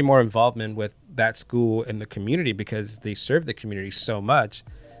 there should be more involvement with that school and the community, because they serve the community so much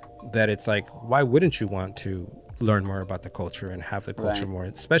that it's like, why wouldn't you want to learn more about the culture and have the culture more,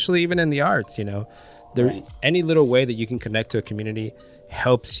 especially even in the arts, any little way that you can connect to a community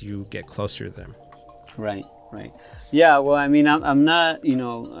helps you get closer to them. Right. Yeah, well, I mean, I'm not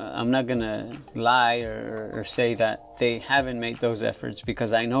gonna lie or say that they haven't made those efforts,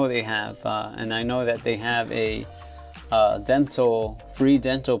 because I know they have, and I know that they have a free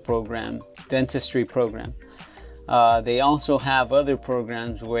dental program, dentistry program. They also have other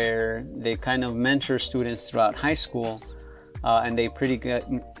programs where they kind of mentor students throughout high school, and they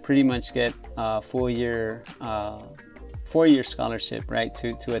pretty much get a 4-year scholarship, right,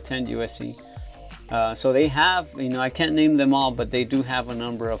 to attend USC. So they have, I can't name them all, but they do have a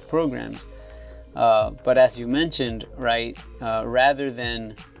number of programs. But as you mentioned, right, rather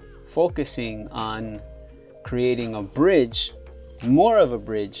than focusing on creating more of a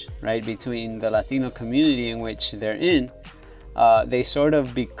bridge, right, between the Latino community in which they're in, they sort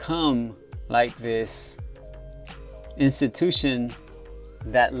of become like this institution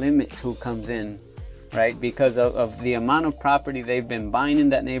that limits who comes in. Right, because of the amount of property they've been buying in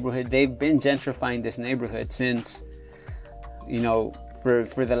that neighborhood. They've been gentrifying this neighborhood since, for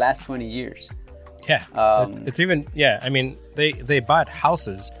the last 20 years. Yeah, it's even, I mean, they bought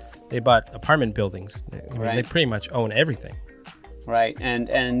houses, they bought apartment buildings. I mean, they pretty much own everything. Right, and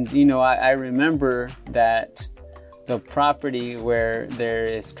I remember that the property where there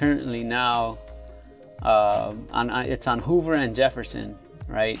is currently now, it's on Hoover and Jefferson.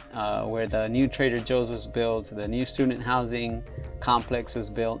 Right, where the new Trader Joe's was built, the new student housing complex was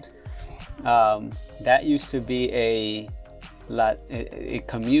built. That used to be a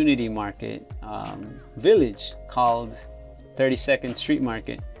community market village called 32nd Street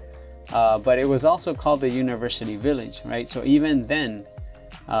Market, but it was also called the University Village, right? So even then,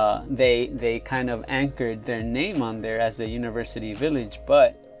 they kind of anchored their name on there as the University Village,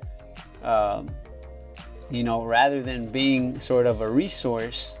 but rather than being sort of a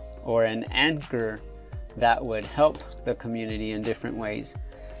resource or an anchor that would help the community in different ways,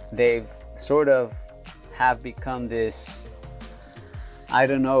 they've sort of have become this,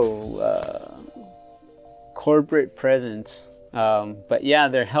 corporate presence. But yeah,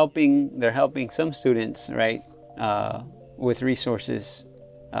 they're helping some students, right, with resources,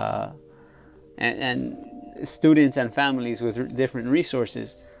 and students and families with different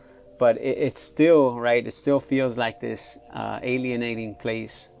resources. But it's still, right, it still feels like this alienating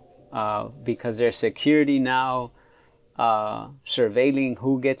place, because there's security now surveilling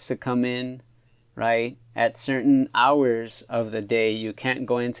who gets to come in, right? At certain hours of the day, you can't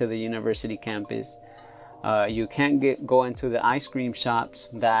go into the university campus. You can't go into the ice cream shops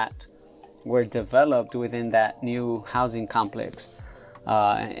that were developed within that new housing complex.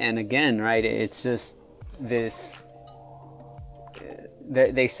 And again, right, it's just this...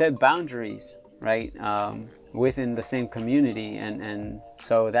 They set boundaries, right, within the same community, and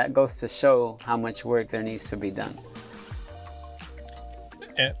so that goes to show how much work there needs to be done.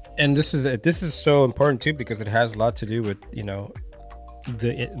 And this is so important too, because it has a lot to do with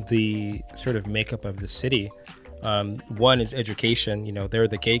the sort of makeup of the city. One is education. They're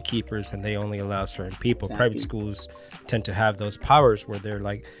the gatekeepers and they only allow certain people. Exactly. Private schools tend to have those powers where they're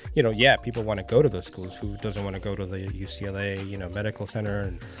like, people want to go to those schools. Who doesn't want to go to the UCLA, medical center,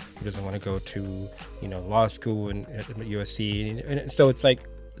 and who doesn't want to go to, law school and at USC. And so it's like,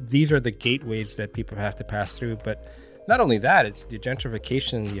 these are the gateways that people have to pass through. But not only that, it's the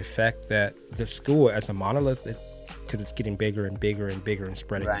gentrification, the effect that the school as a monolith, because it's getting bigger and bigger and bigger and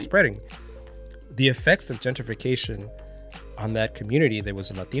spreading and spreading. The effects of gentrification on that community, there was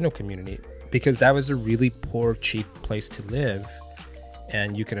a Latino community, because that was a really poor, cheap place to live.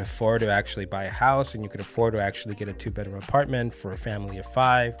 And you could afford to actually buy a house, and you could afford to actually get a 2-bedroom apartment for a family of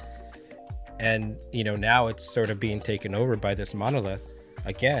 5. And, now it's sort of being taken over by this monolith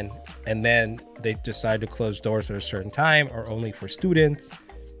again. And then they decide to close doors at a certain time or only for students.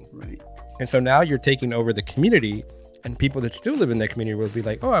 Right. And so now you're taking over the community. And people that still live in that community will be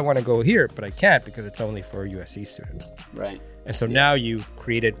like, oh, I want to go here, but I can't because it's only for USC students. Right. And so now you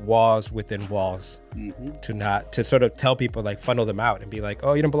created walls within walls to sort of tell people, like, funnel them out and be like,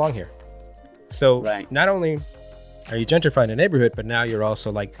 oh, you don't belong here. So not only are you gentrifying the neighborhood, but now you're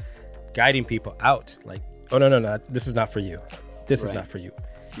also like guiding people out, like, oh, no, this is not for you. This is not for you.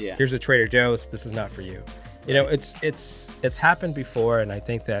 Yeah. Here's a Trader Joe's. This is not for you. You know, it's happened before. And I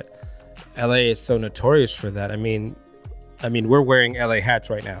think that LA is so notorious for that. I mean, we're wearing LA hats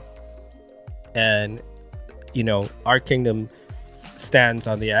right now. And, you know, our kingdom stands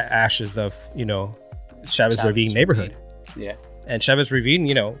on the ashes of, you know, Chavez Ravine neighborhood. Yeah. And Chavez Ravine,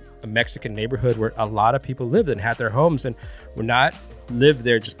 you know, a Mexican neighborhood where a lot of people lived and had their homes and were not lived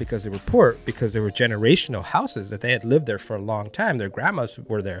there just because they were poor, because they were generational houses that they had lived there for a long time. Their grandmas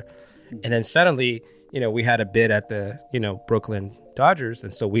were there. And then suddenly, you know, we had a bid at the, you know, Brooklyn Dodgers.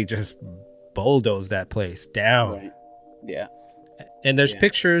 And so we just bulldozed that place down. Right. Yeah. And there's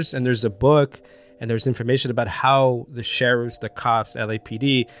pictures and there's a book and there's information about how the sheriffs, the cops,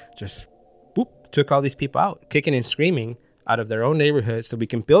 LAPD just took all these people out, kicking and screaming out of their own neighborhood so we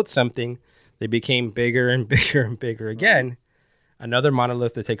can build something. They became bigger and bigger and bigger again. Another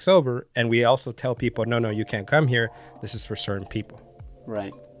monolith that takes over. And we also tell people, no, you can't come here. This is for certain people.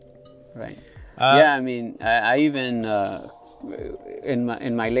 Right. Yeah, I mean, I even,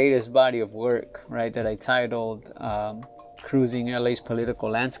 in my latest body of work, right, that I titled Cruising LA's Political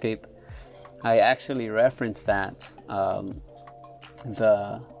Landscape, I actually referenced that,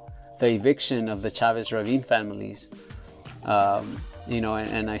 the eviction of the Chavez Ravine families, you know,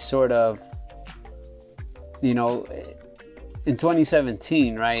 and I sort of, you know, in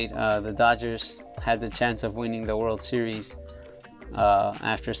 2017, right, the Dodgers had the chance of winning the World Series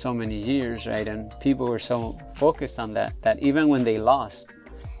after so many years, right, and people were so focused on that even when they lost,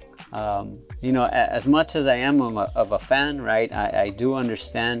 you know, as much as I am of a fan, right, I do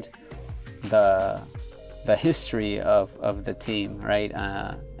understand the history of the team, right,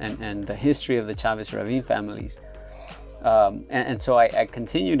 and the history of the Chavez Ravine families, and so I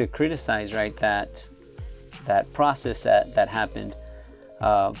continue to criticize, right, that process that happened,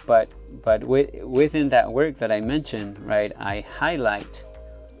 but within that work that I mentioned, right, I highlight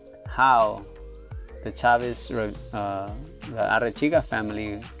how the Chavez, the Arechiga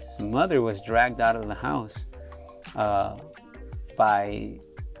family's mother was dragged out of the house by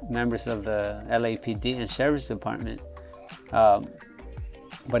members of the LAPD and Sheriff's Department.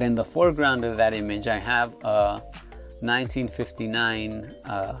 But in the foreground of that image, I have a 1959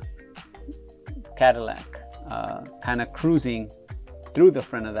 Cadillac kind of cruising through the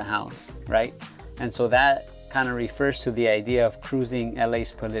front of the house, right? And so that kind of refers to the idea of cruising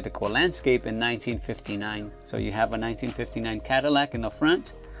LA's political landscape in 1959. So you have a 1959 Cadillac in the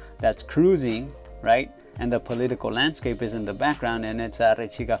front that's cruising, right? And the political landscape is in the background, and it's a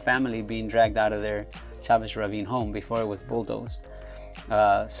Arechiga family being dragged out of their Chavez Ravine home before it was bulldozed.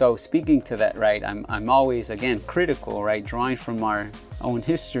 So speaking to that, right, I'm always, again, critical, right, drawing from our own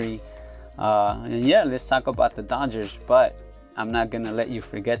history. And yeah, let's talk about the Dodgers, but I'm not going to let you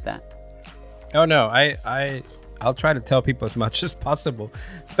forget that. Oh, no, I'll try to tell people as much as possible,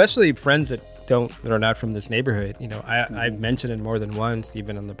 especially friends that are not from this neighborhood. You know, I've mentioned it more than once,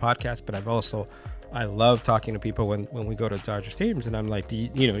 even on the podcast, but I love talking to people when we go to Dodgers stadiums, and I'm like,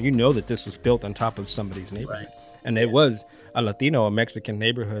 you know that this was built on top of somebody's neighborhood. Right. And it was a Latino, a Mexican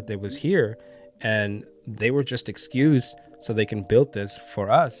neighborhood that was here, and they were just excused so they can build this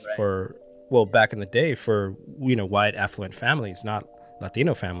for us, back in the day, for, you know, white affluent families, not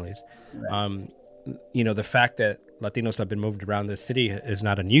Latino families. Right. You know, the fact that Latinos have been moved around the city is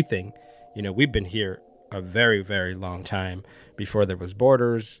not a new thing. You know, we've been here a very, very long time before there was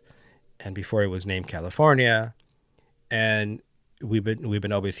borders and before it was named California. And we've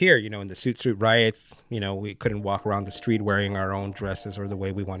been always here, you know, in the suit riots. You know, we couldn't walk around the street wearing our own dresses or the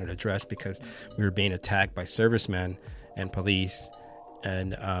way we wanted to dress because we were being attacked by servicemen and police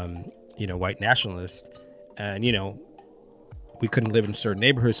and, you know, white nationalists. And, you know, we couldn't live in certain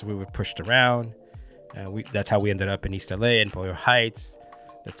neighborhoods, so we were pushed around. That's how we ended up in East LA and Pollo Heights.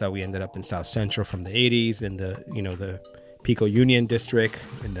 That's how we ended up in South Central from the 80s and the Pico Union district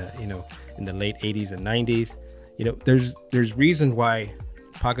in the late 80s and 90s. You know, there's reason why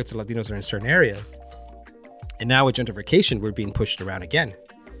pockets of Latinos are in certain areas. And now with gentrification, we're being pushed around again.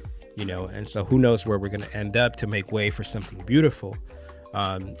 You know, and so who knows where we're going to end up to make way for something beautiful.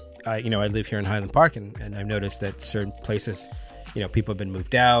 I live here in Highland Park, and I've noticed that certain places, you know, people have been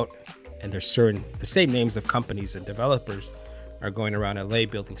moved out, and there's the same names of companies and developers are going around LA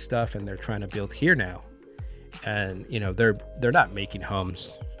building stuff, and they're trying to build here now. And, you know, they're not making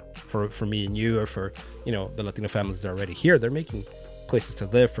homes for me and you, or for, you know, the Latino families that are already here. They're making places to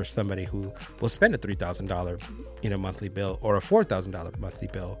live for somebody who will spend a $3,000, monthly bill or a $4,000 monthly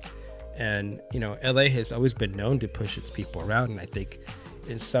bill. And, LA has always been known to push its people around. And I think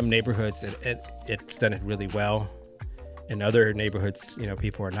in some neighborhoods, it's done it really well. In other neighborhoods,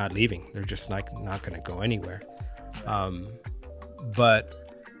 people are not leaving. They're just not going to go anywhere. But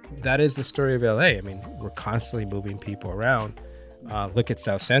that is the story of LA. I mean, we're constantly moving people around. Look at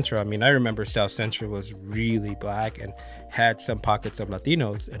South Central. I mean, I remember South Central was really black and had some pockets of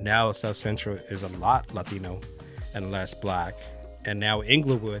Latinos. And now South Central is a lot Latino and less black. And now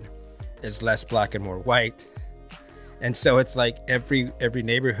Inglewood is less black and more white. And so it's like every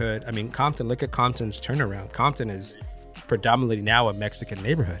neighborhood. I mean, Compton, look at Compton's turnaround. Compton is predominantly now a Mexican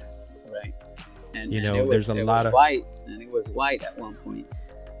neighborhood. Right. And there's a lot of white, and it was white at one point.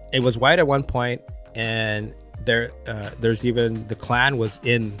 It was white at one point, and there's even the Klan was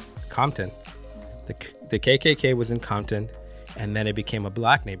in Compton. The KKK was in Compton, and then it became a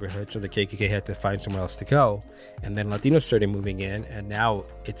black neighborhood, so the KKK had to find somewhere else to go. And then Latinos started moving in, and now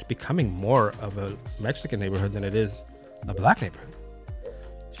it's becoming more of a Mexican neighborhood than it is a black neighborhood.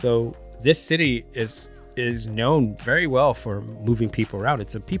 So this city is known very well for moving people around.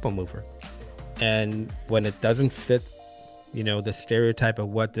 It's a people mover. And when it doesn't fit, the stereotype of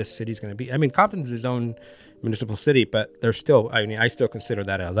what this city's going to be. I mean, Compton's its own municipal city, but there's still, I still consider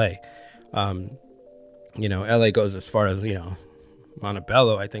that LA. LA goes as far as,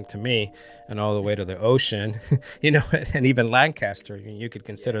 Montebello, I think, to me, and all the way to the ocean, and even Lancaster, you could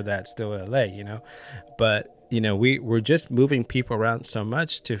consider that still LA, but, we're just moving people around so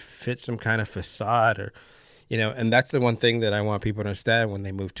much to fit some kind of facade or, and that's the one thing that I want people to understand when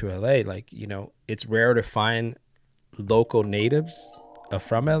they move to LA. Like, it's rare to find local natives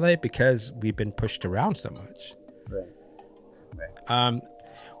from LA because we've been pushed around so much. Right.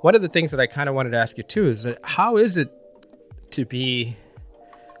 One of the things that I kind of wanted to ask you too is that how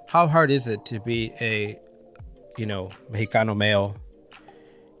hard is it to be a, Mexicano male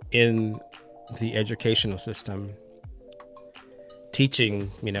in the educational system,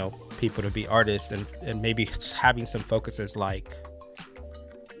 teaching, people to be artists and maybe having some focuses like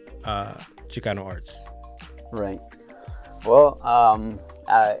Chicano arts? Right. Well,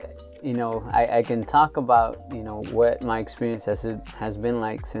 I can talk about, what my experience has been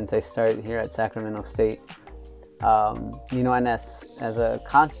like since I started here at Sacramento State. And as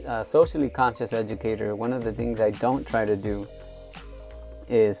a socially conscious educator, one of the things I don't try to do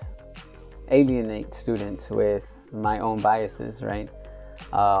is alienate students with my own biases, right?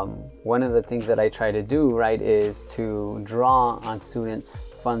 One of the things that I try to do, right, is to draw on students'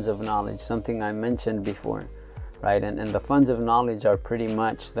 funds of knowledge, something I mentioned before, right? And the funds of knowledge are pretty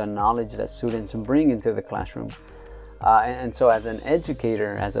much the knowledge that students bring into the classroom. And so as an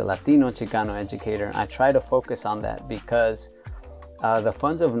educator, as a Latino Chicano educator, I try to focus on that because the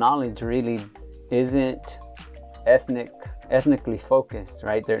funds of knowledge really isn't ethnically focused,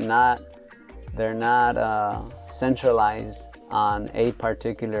 right? They're not centralized on a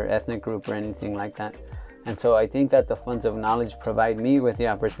particular ethnic group or anything like that. And so I think that the funds of knowledge provide me with the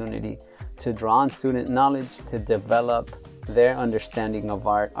opportunity to draw on student knowledge, to develop their understanding of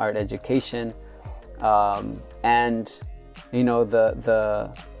art education, and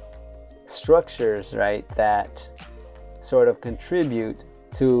the structures, right, that sort of contribute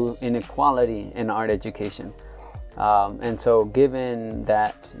to inequality in art education. And so given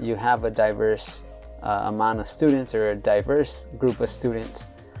that you have a diverse amount of students or a diverse group of students,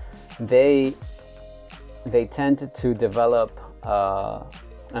 they tend to develop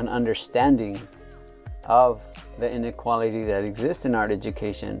an understanding of the inequality that exists in art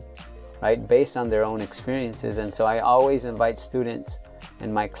education, right, based on their own experiences. And so I always invite students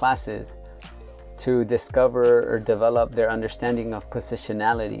in my classes to discover or develop their understanding of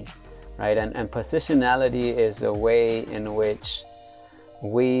positionality, right? And positionality is a way in which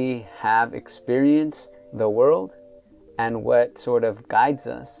we have experienced the world and what sort of guides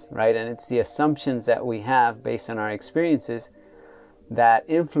us, right? And it's the assumptions that we have based on our experiences that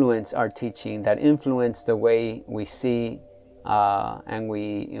influence our teaching, that influence the way we see and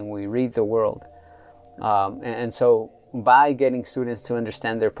we read the world. And so by getting students to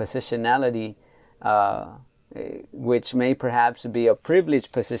understand their positionality, which may perhaps be a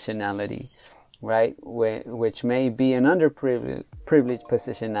privileged positionality, right, which may be an underprivileged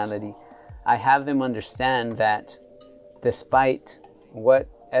positionality, I have them understand that despite what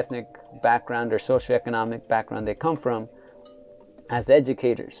ethnic background or socioeconomic background they come from, as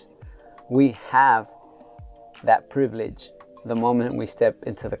educators, we have that privilege the moment we step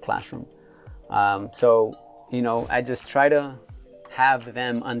into the classroom. So, I just try to have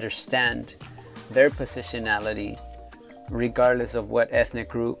them understand their positionality regardless of what ethnic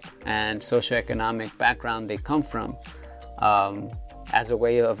group and socioeconomic background they come from, as a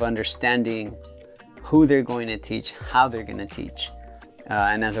way of understanding who they're going to teach, how they're going to teach,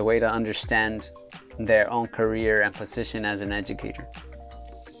 and as a way to understand their own career and position as an educator.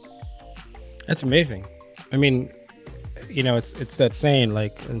 That's amazing. I mean, you know, it's that saying,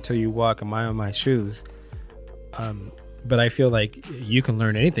 like, until you walk a mile in my shoes. But I feel like you can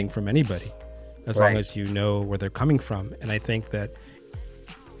learn anything from anybody as long as you know where they're coming from. And I think that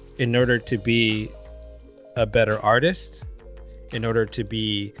in order to be a better artist, in order to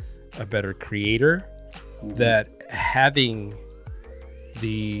be a better creator, that having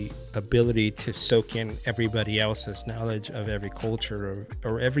the ability to soak in everybody else's knowledge of every culture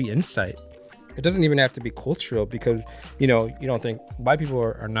or every insight. It doesn't even have to be cultural, because, you know, you don't think white people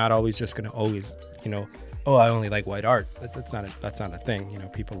are not always just going to always, you know, oh, I only like white art. That's not a thing. You know,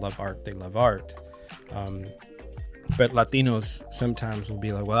 people love art. They love art. But Latinos sometimes will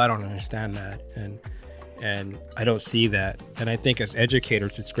be like, well, I don't understand that. And I don't see that. And I think as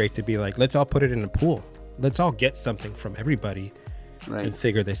educators, it's great to be like, let's all put it in a pool. Let's all get something from everybody and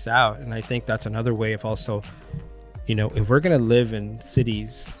figure this out. And I think that's another way of also, you know, if we're going to live in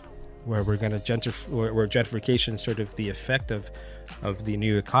cities where we're going to where gentrification is sort of the effect of the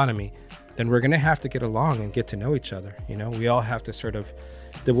new economy, then we're going to have to get along and get to know each other. You know, we all have to sort of,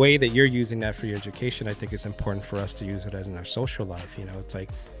 the way that you're using that for your education, I think it's important for us to use it as in our social life. You know, it's like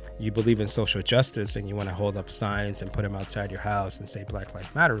you believe in social justice and you want to hold up signs and put them outside your house and say Black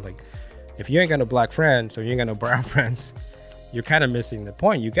Lives Matter. Like, if you ain't got no black friends or you ain't got no brown friends, you're kind of missing the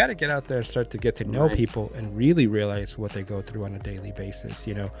point. You got to get out there and start to get to know people and really realize what they go through on a daily basis.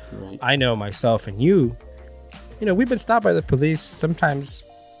 You know, I know myself and you know, we've been stopped by the police sometimes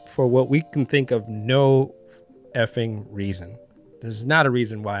for what we can think of no effing reason. There's not a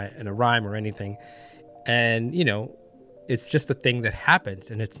reason why in a rhyme or anything. And, you know, it's just a thing that happens,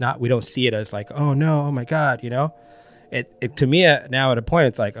 and it's not, we don't see it as like, oh no, oh my God, you know, it to me now at a point,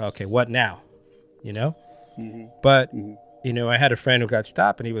 it's like, okay, what now? You know? But, you know, I had a friend who got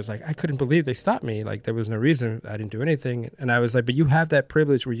stopped and he was like, I couldn't believe they stopped me. Like, there was no reason. I didn't do anything. And I was like, but you have that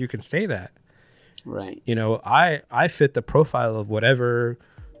privilege where you can say that. Right. You know, I fit the profile of whatever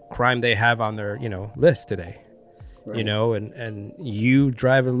crime they have on their, you know, list today. You know, and you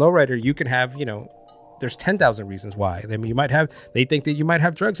drive a lowrider, you can have, you know, there's 10,000 reasons why. I mean, they think that you might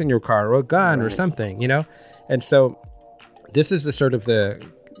have drugs in your car or a gun or something, you know? And so this is the sort of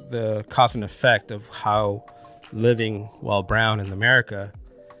the cause and effect of how living while brown in America,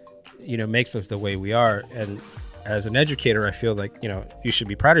 you know, makes us the way we are. And as an educator, I feel like, you know, you should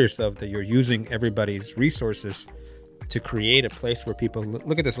be proud of yourself that you're using everybody's resources to create a place where people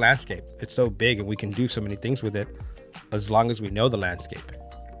look at this landscape. It's so big and we can do so many things with it as long as we know the landscape.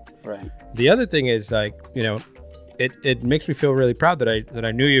 Right. The other thing is, like, you know, it makes me feel really proud that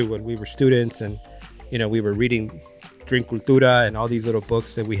I knew you when we were students, and, you know, we were reading Drink Cultura and all these little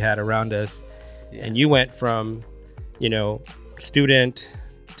books that we had around us. Yeah. And you went from, you know, student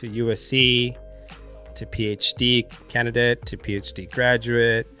to USC to PhD candidate to PhD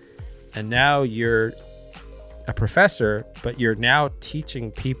graduate. And now you're a professor, but you're now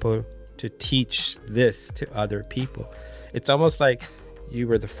teaching people to teach this to other people. It's almost like you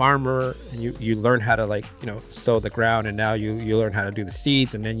were the farmer and you learn how to, like, you know, sow the ground, and now you learn how to do the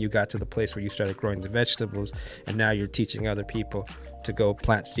seeds, and then you got to the place where you started growing the vegetables, and now you're teaching other people to go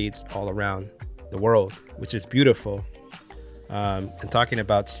plant seeds all around the world, which is beautiful. And talking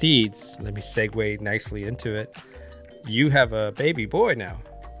about seeds, let me segue nicely into it. You have a baby boy now.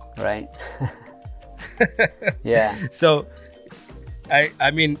 Right. Yeah. So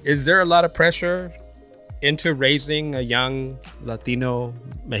I mean, is there a lot of pressure into raising a young Latino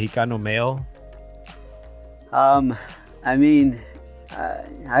Mexicano male? I mean,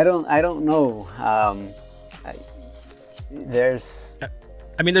 I don't know. There's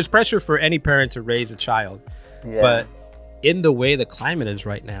pressure for any parent to raise a child, but in the way the climate is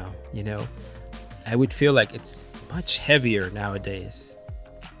right now, you know, I would feel like it's much heavier nowadays.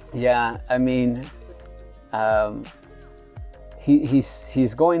 Yeah, I mean,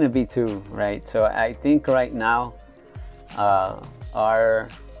 he's going to be 2, right? So I think right now, that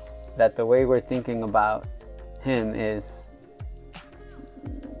the way we're thinking about him is,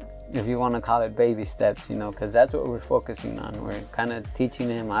 if you want to call it baby steps, you know, because that's what we're focusing on. We're kind of teaching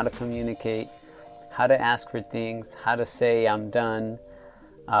him how to communicate, how to ask for things, how to say I'm done,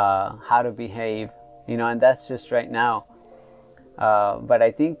 how to behave, you know, and that's just right now. But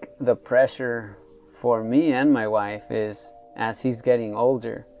I think the pressure for me and my wife is as he's getting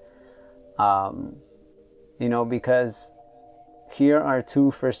older, you know, because here are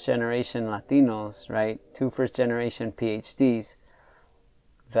two first-generation Latinos, right? Two first-generation PhDs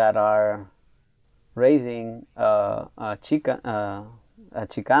that are raising a Chicano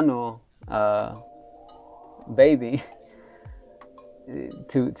baby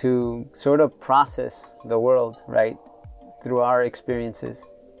to sort of process the world, right, through our experiences.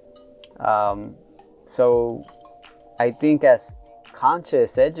 So I think as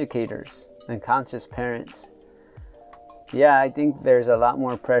conscious educators and conscious parents, yeah, I think there's a lot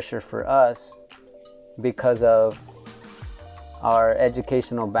more pressure for us because of our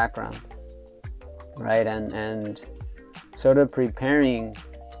educational background, right? And sort of preparing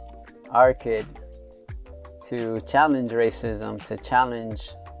our kid to challenge racism, to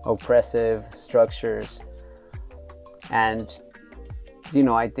challenge oppressive structures. And, you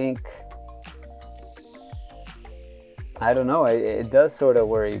know, I think, I don't know, it does sort of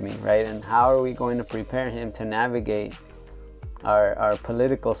worry me, right? And how are we going to prepare him to navigate our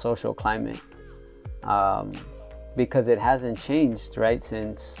political, social climate? Because it hasn't changed, right,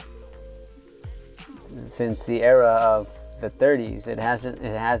 since the era of the 30s. It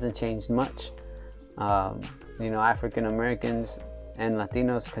hasn't changed much. You know, African Americans and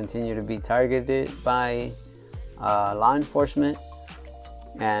Latinos continue to be targeted by law enforcement,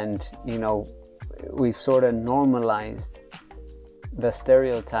 and you know, we've sort of normalized the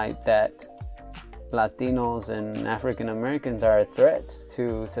stereotype that Latinos and African Americans are a threat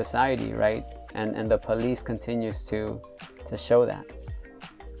to society, right? And the police continues to show that.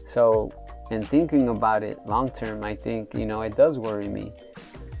 So in thinking about it long term, I think, you know, it does worry me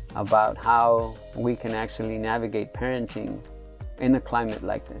about how we can actually navigate parenting in a climate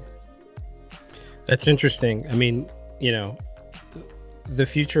like this. That's interesting. I mean, you know, the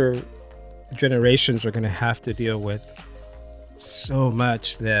future generations are going to have to deal with so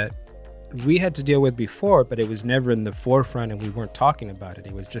much that we had to deal with before, but it was never in the forefront and we weren't talking about it.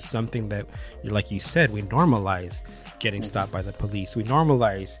 It was just something that, like you said, we normalize getting stopped by the police. We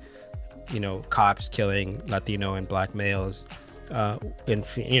normalize, you know, cops killing Latino and Black males, and,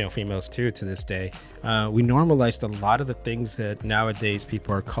 you know, females too, to this day. We normalized a lot of the things that nowadays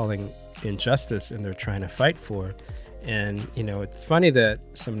people are calling injustice and they're trying to fight for. And, you know, it's funny that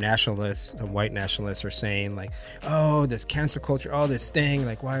some nationalists, some white nationalists are saying like, oh, this cancel culture, all this thing,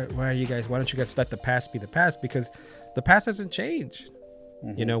 like, why don't you guys let the past be the past? Because the past hasn't changed.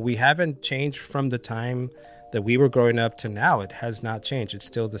 Mm-hmm. You know, we haven't changed from the time that we were growing up to now. It has not changed. It's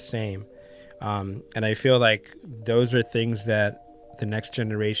still the same. And I feel like those are things that the next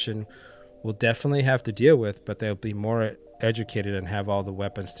generation will definitely have to deal with, but they'll be more educated and have all the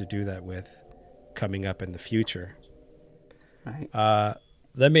weapons to do that with coming up in the future. Right.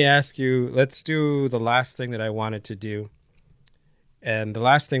 Let me ask you, let's do the last thing that I wanted to do. And the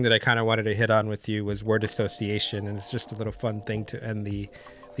last thing that I kind of wanted to hit on with you was word association. And it's just a little fun thing to end the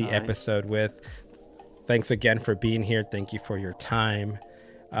episode with. Thanks again for being here. Thank you for your time.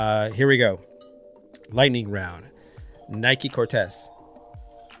 Here we go. Lightning round. Nike Cortez.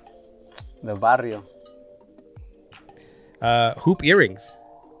 The Barrio. Hoop earrings.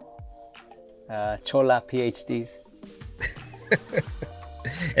 Chola PhDs.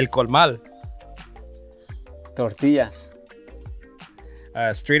 El Colmal. Tortillas.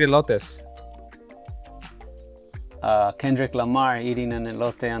 Street elotes. Kendrick Lamar eating an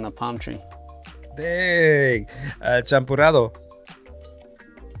elote on a palm tree. Dang. Champurrado.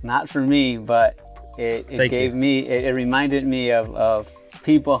 Not for me, but it reminded me of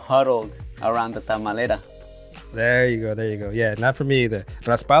people huddled around the tamalera. There you go. Yeah, not for me either.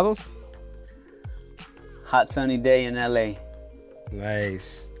 Raspados. Hot sunny day in LA.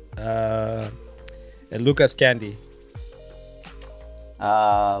 Nice. And Lucas candy.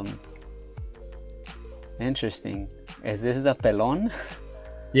 Interesting. Is this the pelon?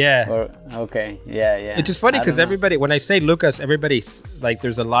 Yeah. Okay. Yeah. It's just funny because everybody, when I say Lucas, everybody's like,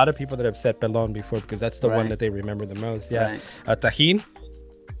 there's a lot of people that have said pelon before because that's the one that they remember the most. Yeah. Right. Tajin.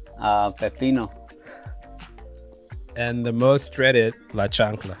 Pepino. And the most dreaded, La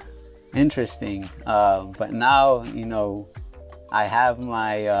Chancla. Interesting. But now, you know, I have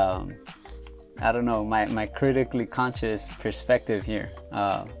my, my critically conscious perspective here.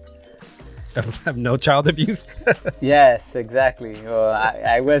 Have no child abuse? Yes, exactly. Well,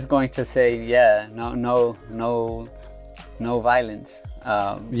 I was going to say, no violence.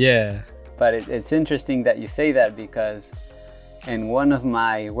 Yeah. But it's interesting that you say that because in one of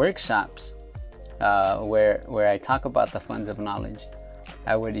my workshops, where I talk about the funds of knowledge,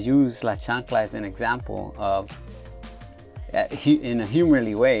 I would use La Chancla as an example of, in a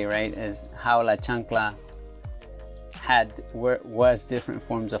humorly way, right, as how La Chancla was different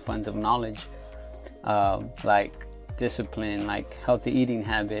forms of funds of knowledge, like discipline, like healthy eating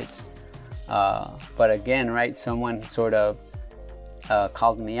habits. But again, right, someone sort of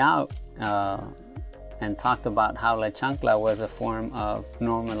called me out and talked about how La Chancla was a form of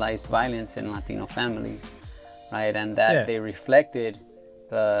normalized violence in Latino families, right? And that they reflected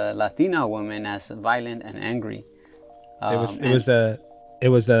the Latina woman as violent and angry. It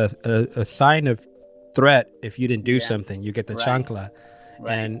was a sign of threat. If you didn't do something, you get the chancla.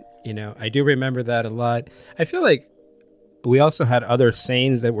 Right. And, you know, I do remember that a lot. I feel like we also had other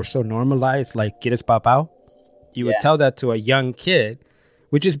sayings that were so normalized, like "Quieres papao?" You would tell that to a young kid,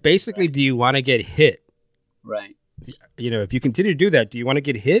 which is basically, do you want to get hit? Right. You know, if you continue to do that, do you want to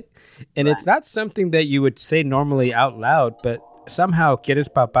get hit? And it's not something that you would say normally out loud, but somehow "Quieres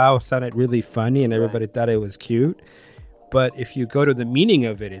papao" sounded really funny and everybody thought it was cute. But if you go to the meaning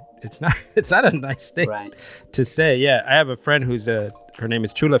of it, it's not a nice thing to say. Yeah, I have a friend who's her name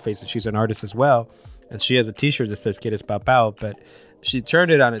is Chula Face, and she's an artist as well. And she has a T-shirt that says "Quieres papao," but she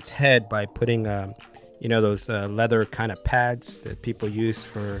turned it on its head by putting, you know, those leather kind of pads that people use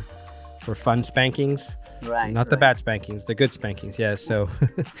for fun spankings. Right. Not the bad spankings, the good spankings. Yeah. So,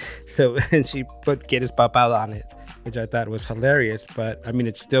 and she put "Quieres papao" on it, which I thought was hilarious. But I mean,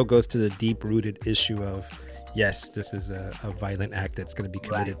 it still goes to the deep-rooted issue of, yes, this is a violent act that's going to be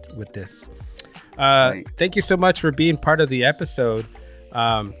committed with this. Thank you so much for being part of the episode.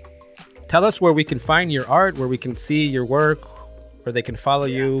 Tell us where we can find your art, where we can see your work, where they can follow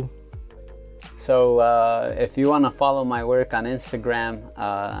you. So if you want to follow my work on Instagram,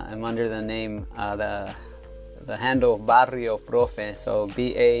 I'm under the name, the handle Barrio Profe. So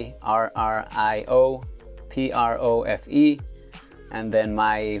BARRIOPROFE. And then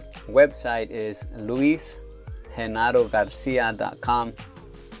my website is luisgenarogarcia.com.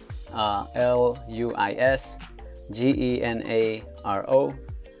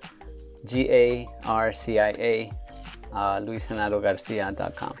 LuisGenaro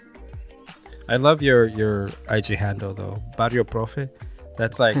LuisGenarogarcia.com. I love your IG handle though, Barrio Profe.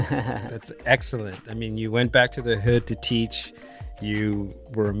 That's like that's excellent. I mean, you went back to the hood to teach. You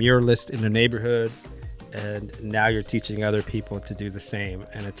were a muralist in the neighborhood, and now you're teaching other people to do the same.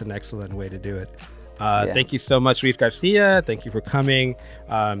 And it's an excellent way to do it. Thank you so much, Luis Garcia. Thank you for coming.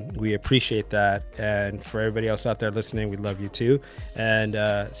 We appreciate that. And for everybody else out there listening, we love you too. And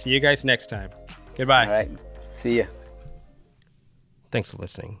see you guys next time. Goodbye. All right. See ya. Thanks for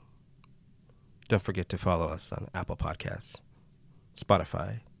listening. Don't forget to follow us on Apple Podcasts,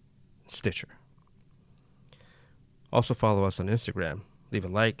 Spotify, Stitcher. Also follow us on Instagram. Leave a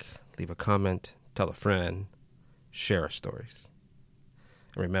like, leave a comment, tell a friend, share our stories.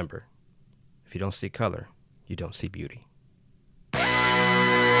 And remember, if you don't see color, you don't see beauty.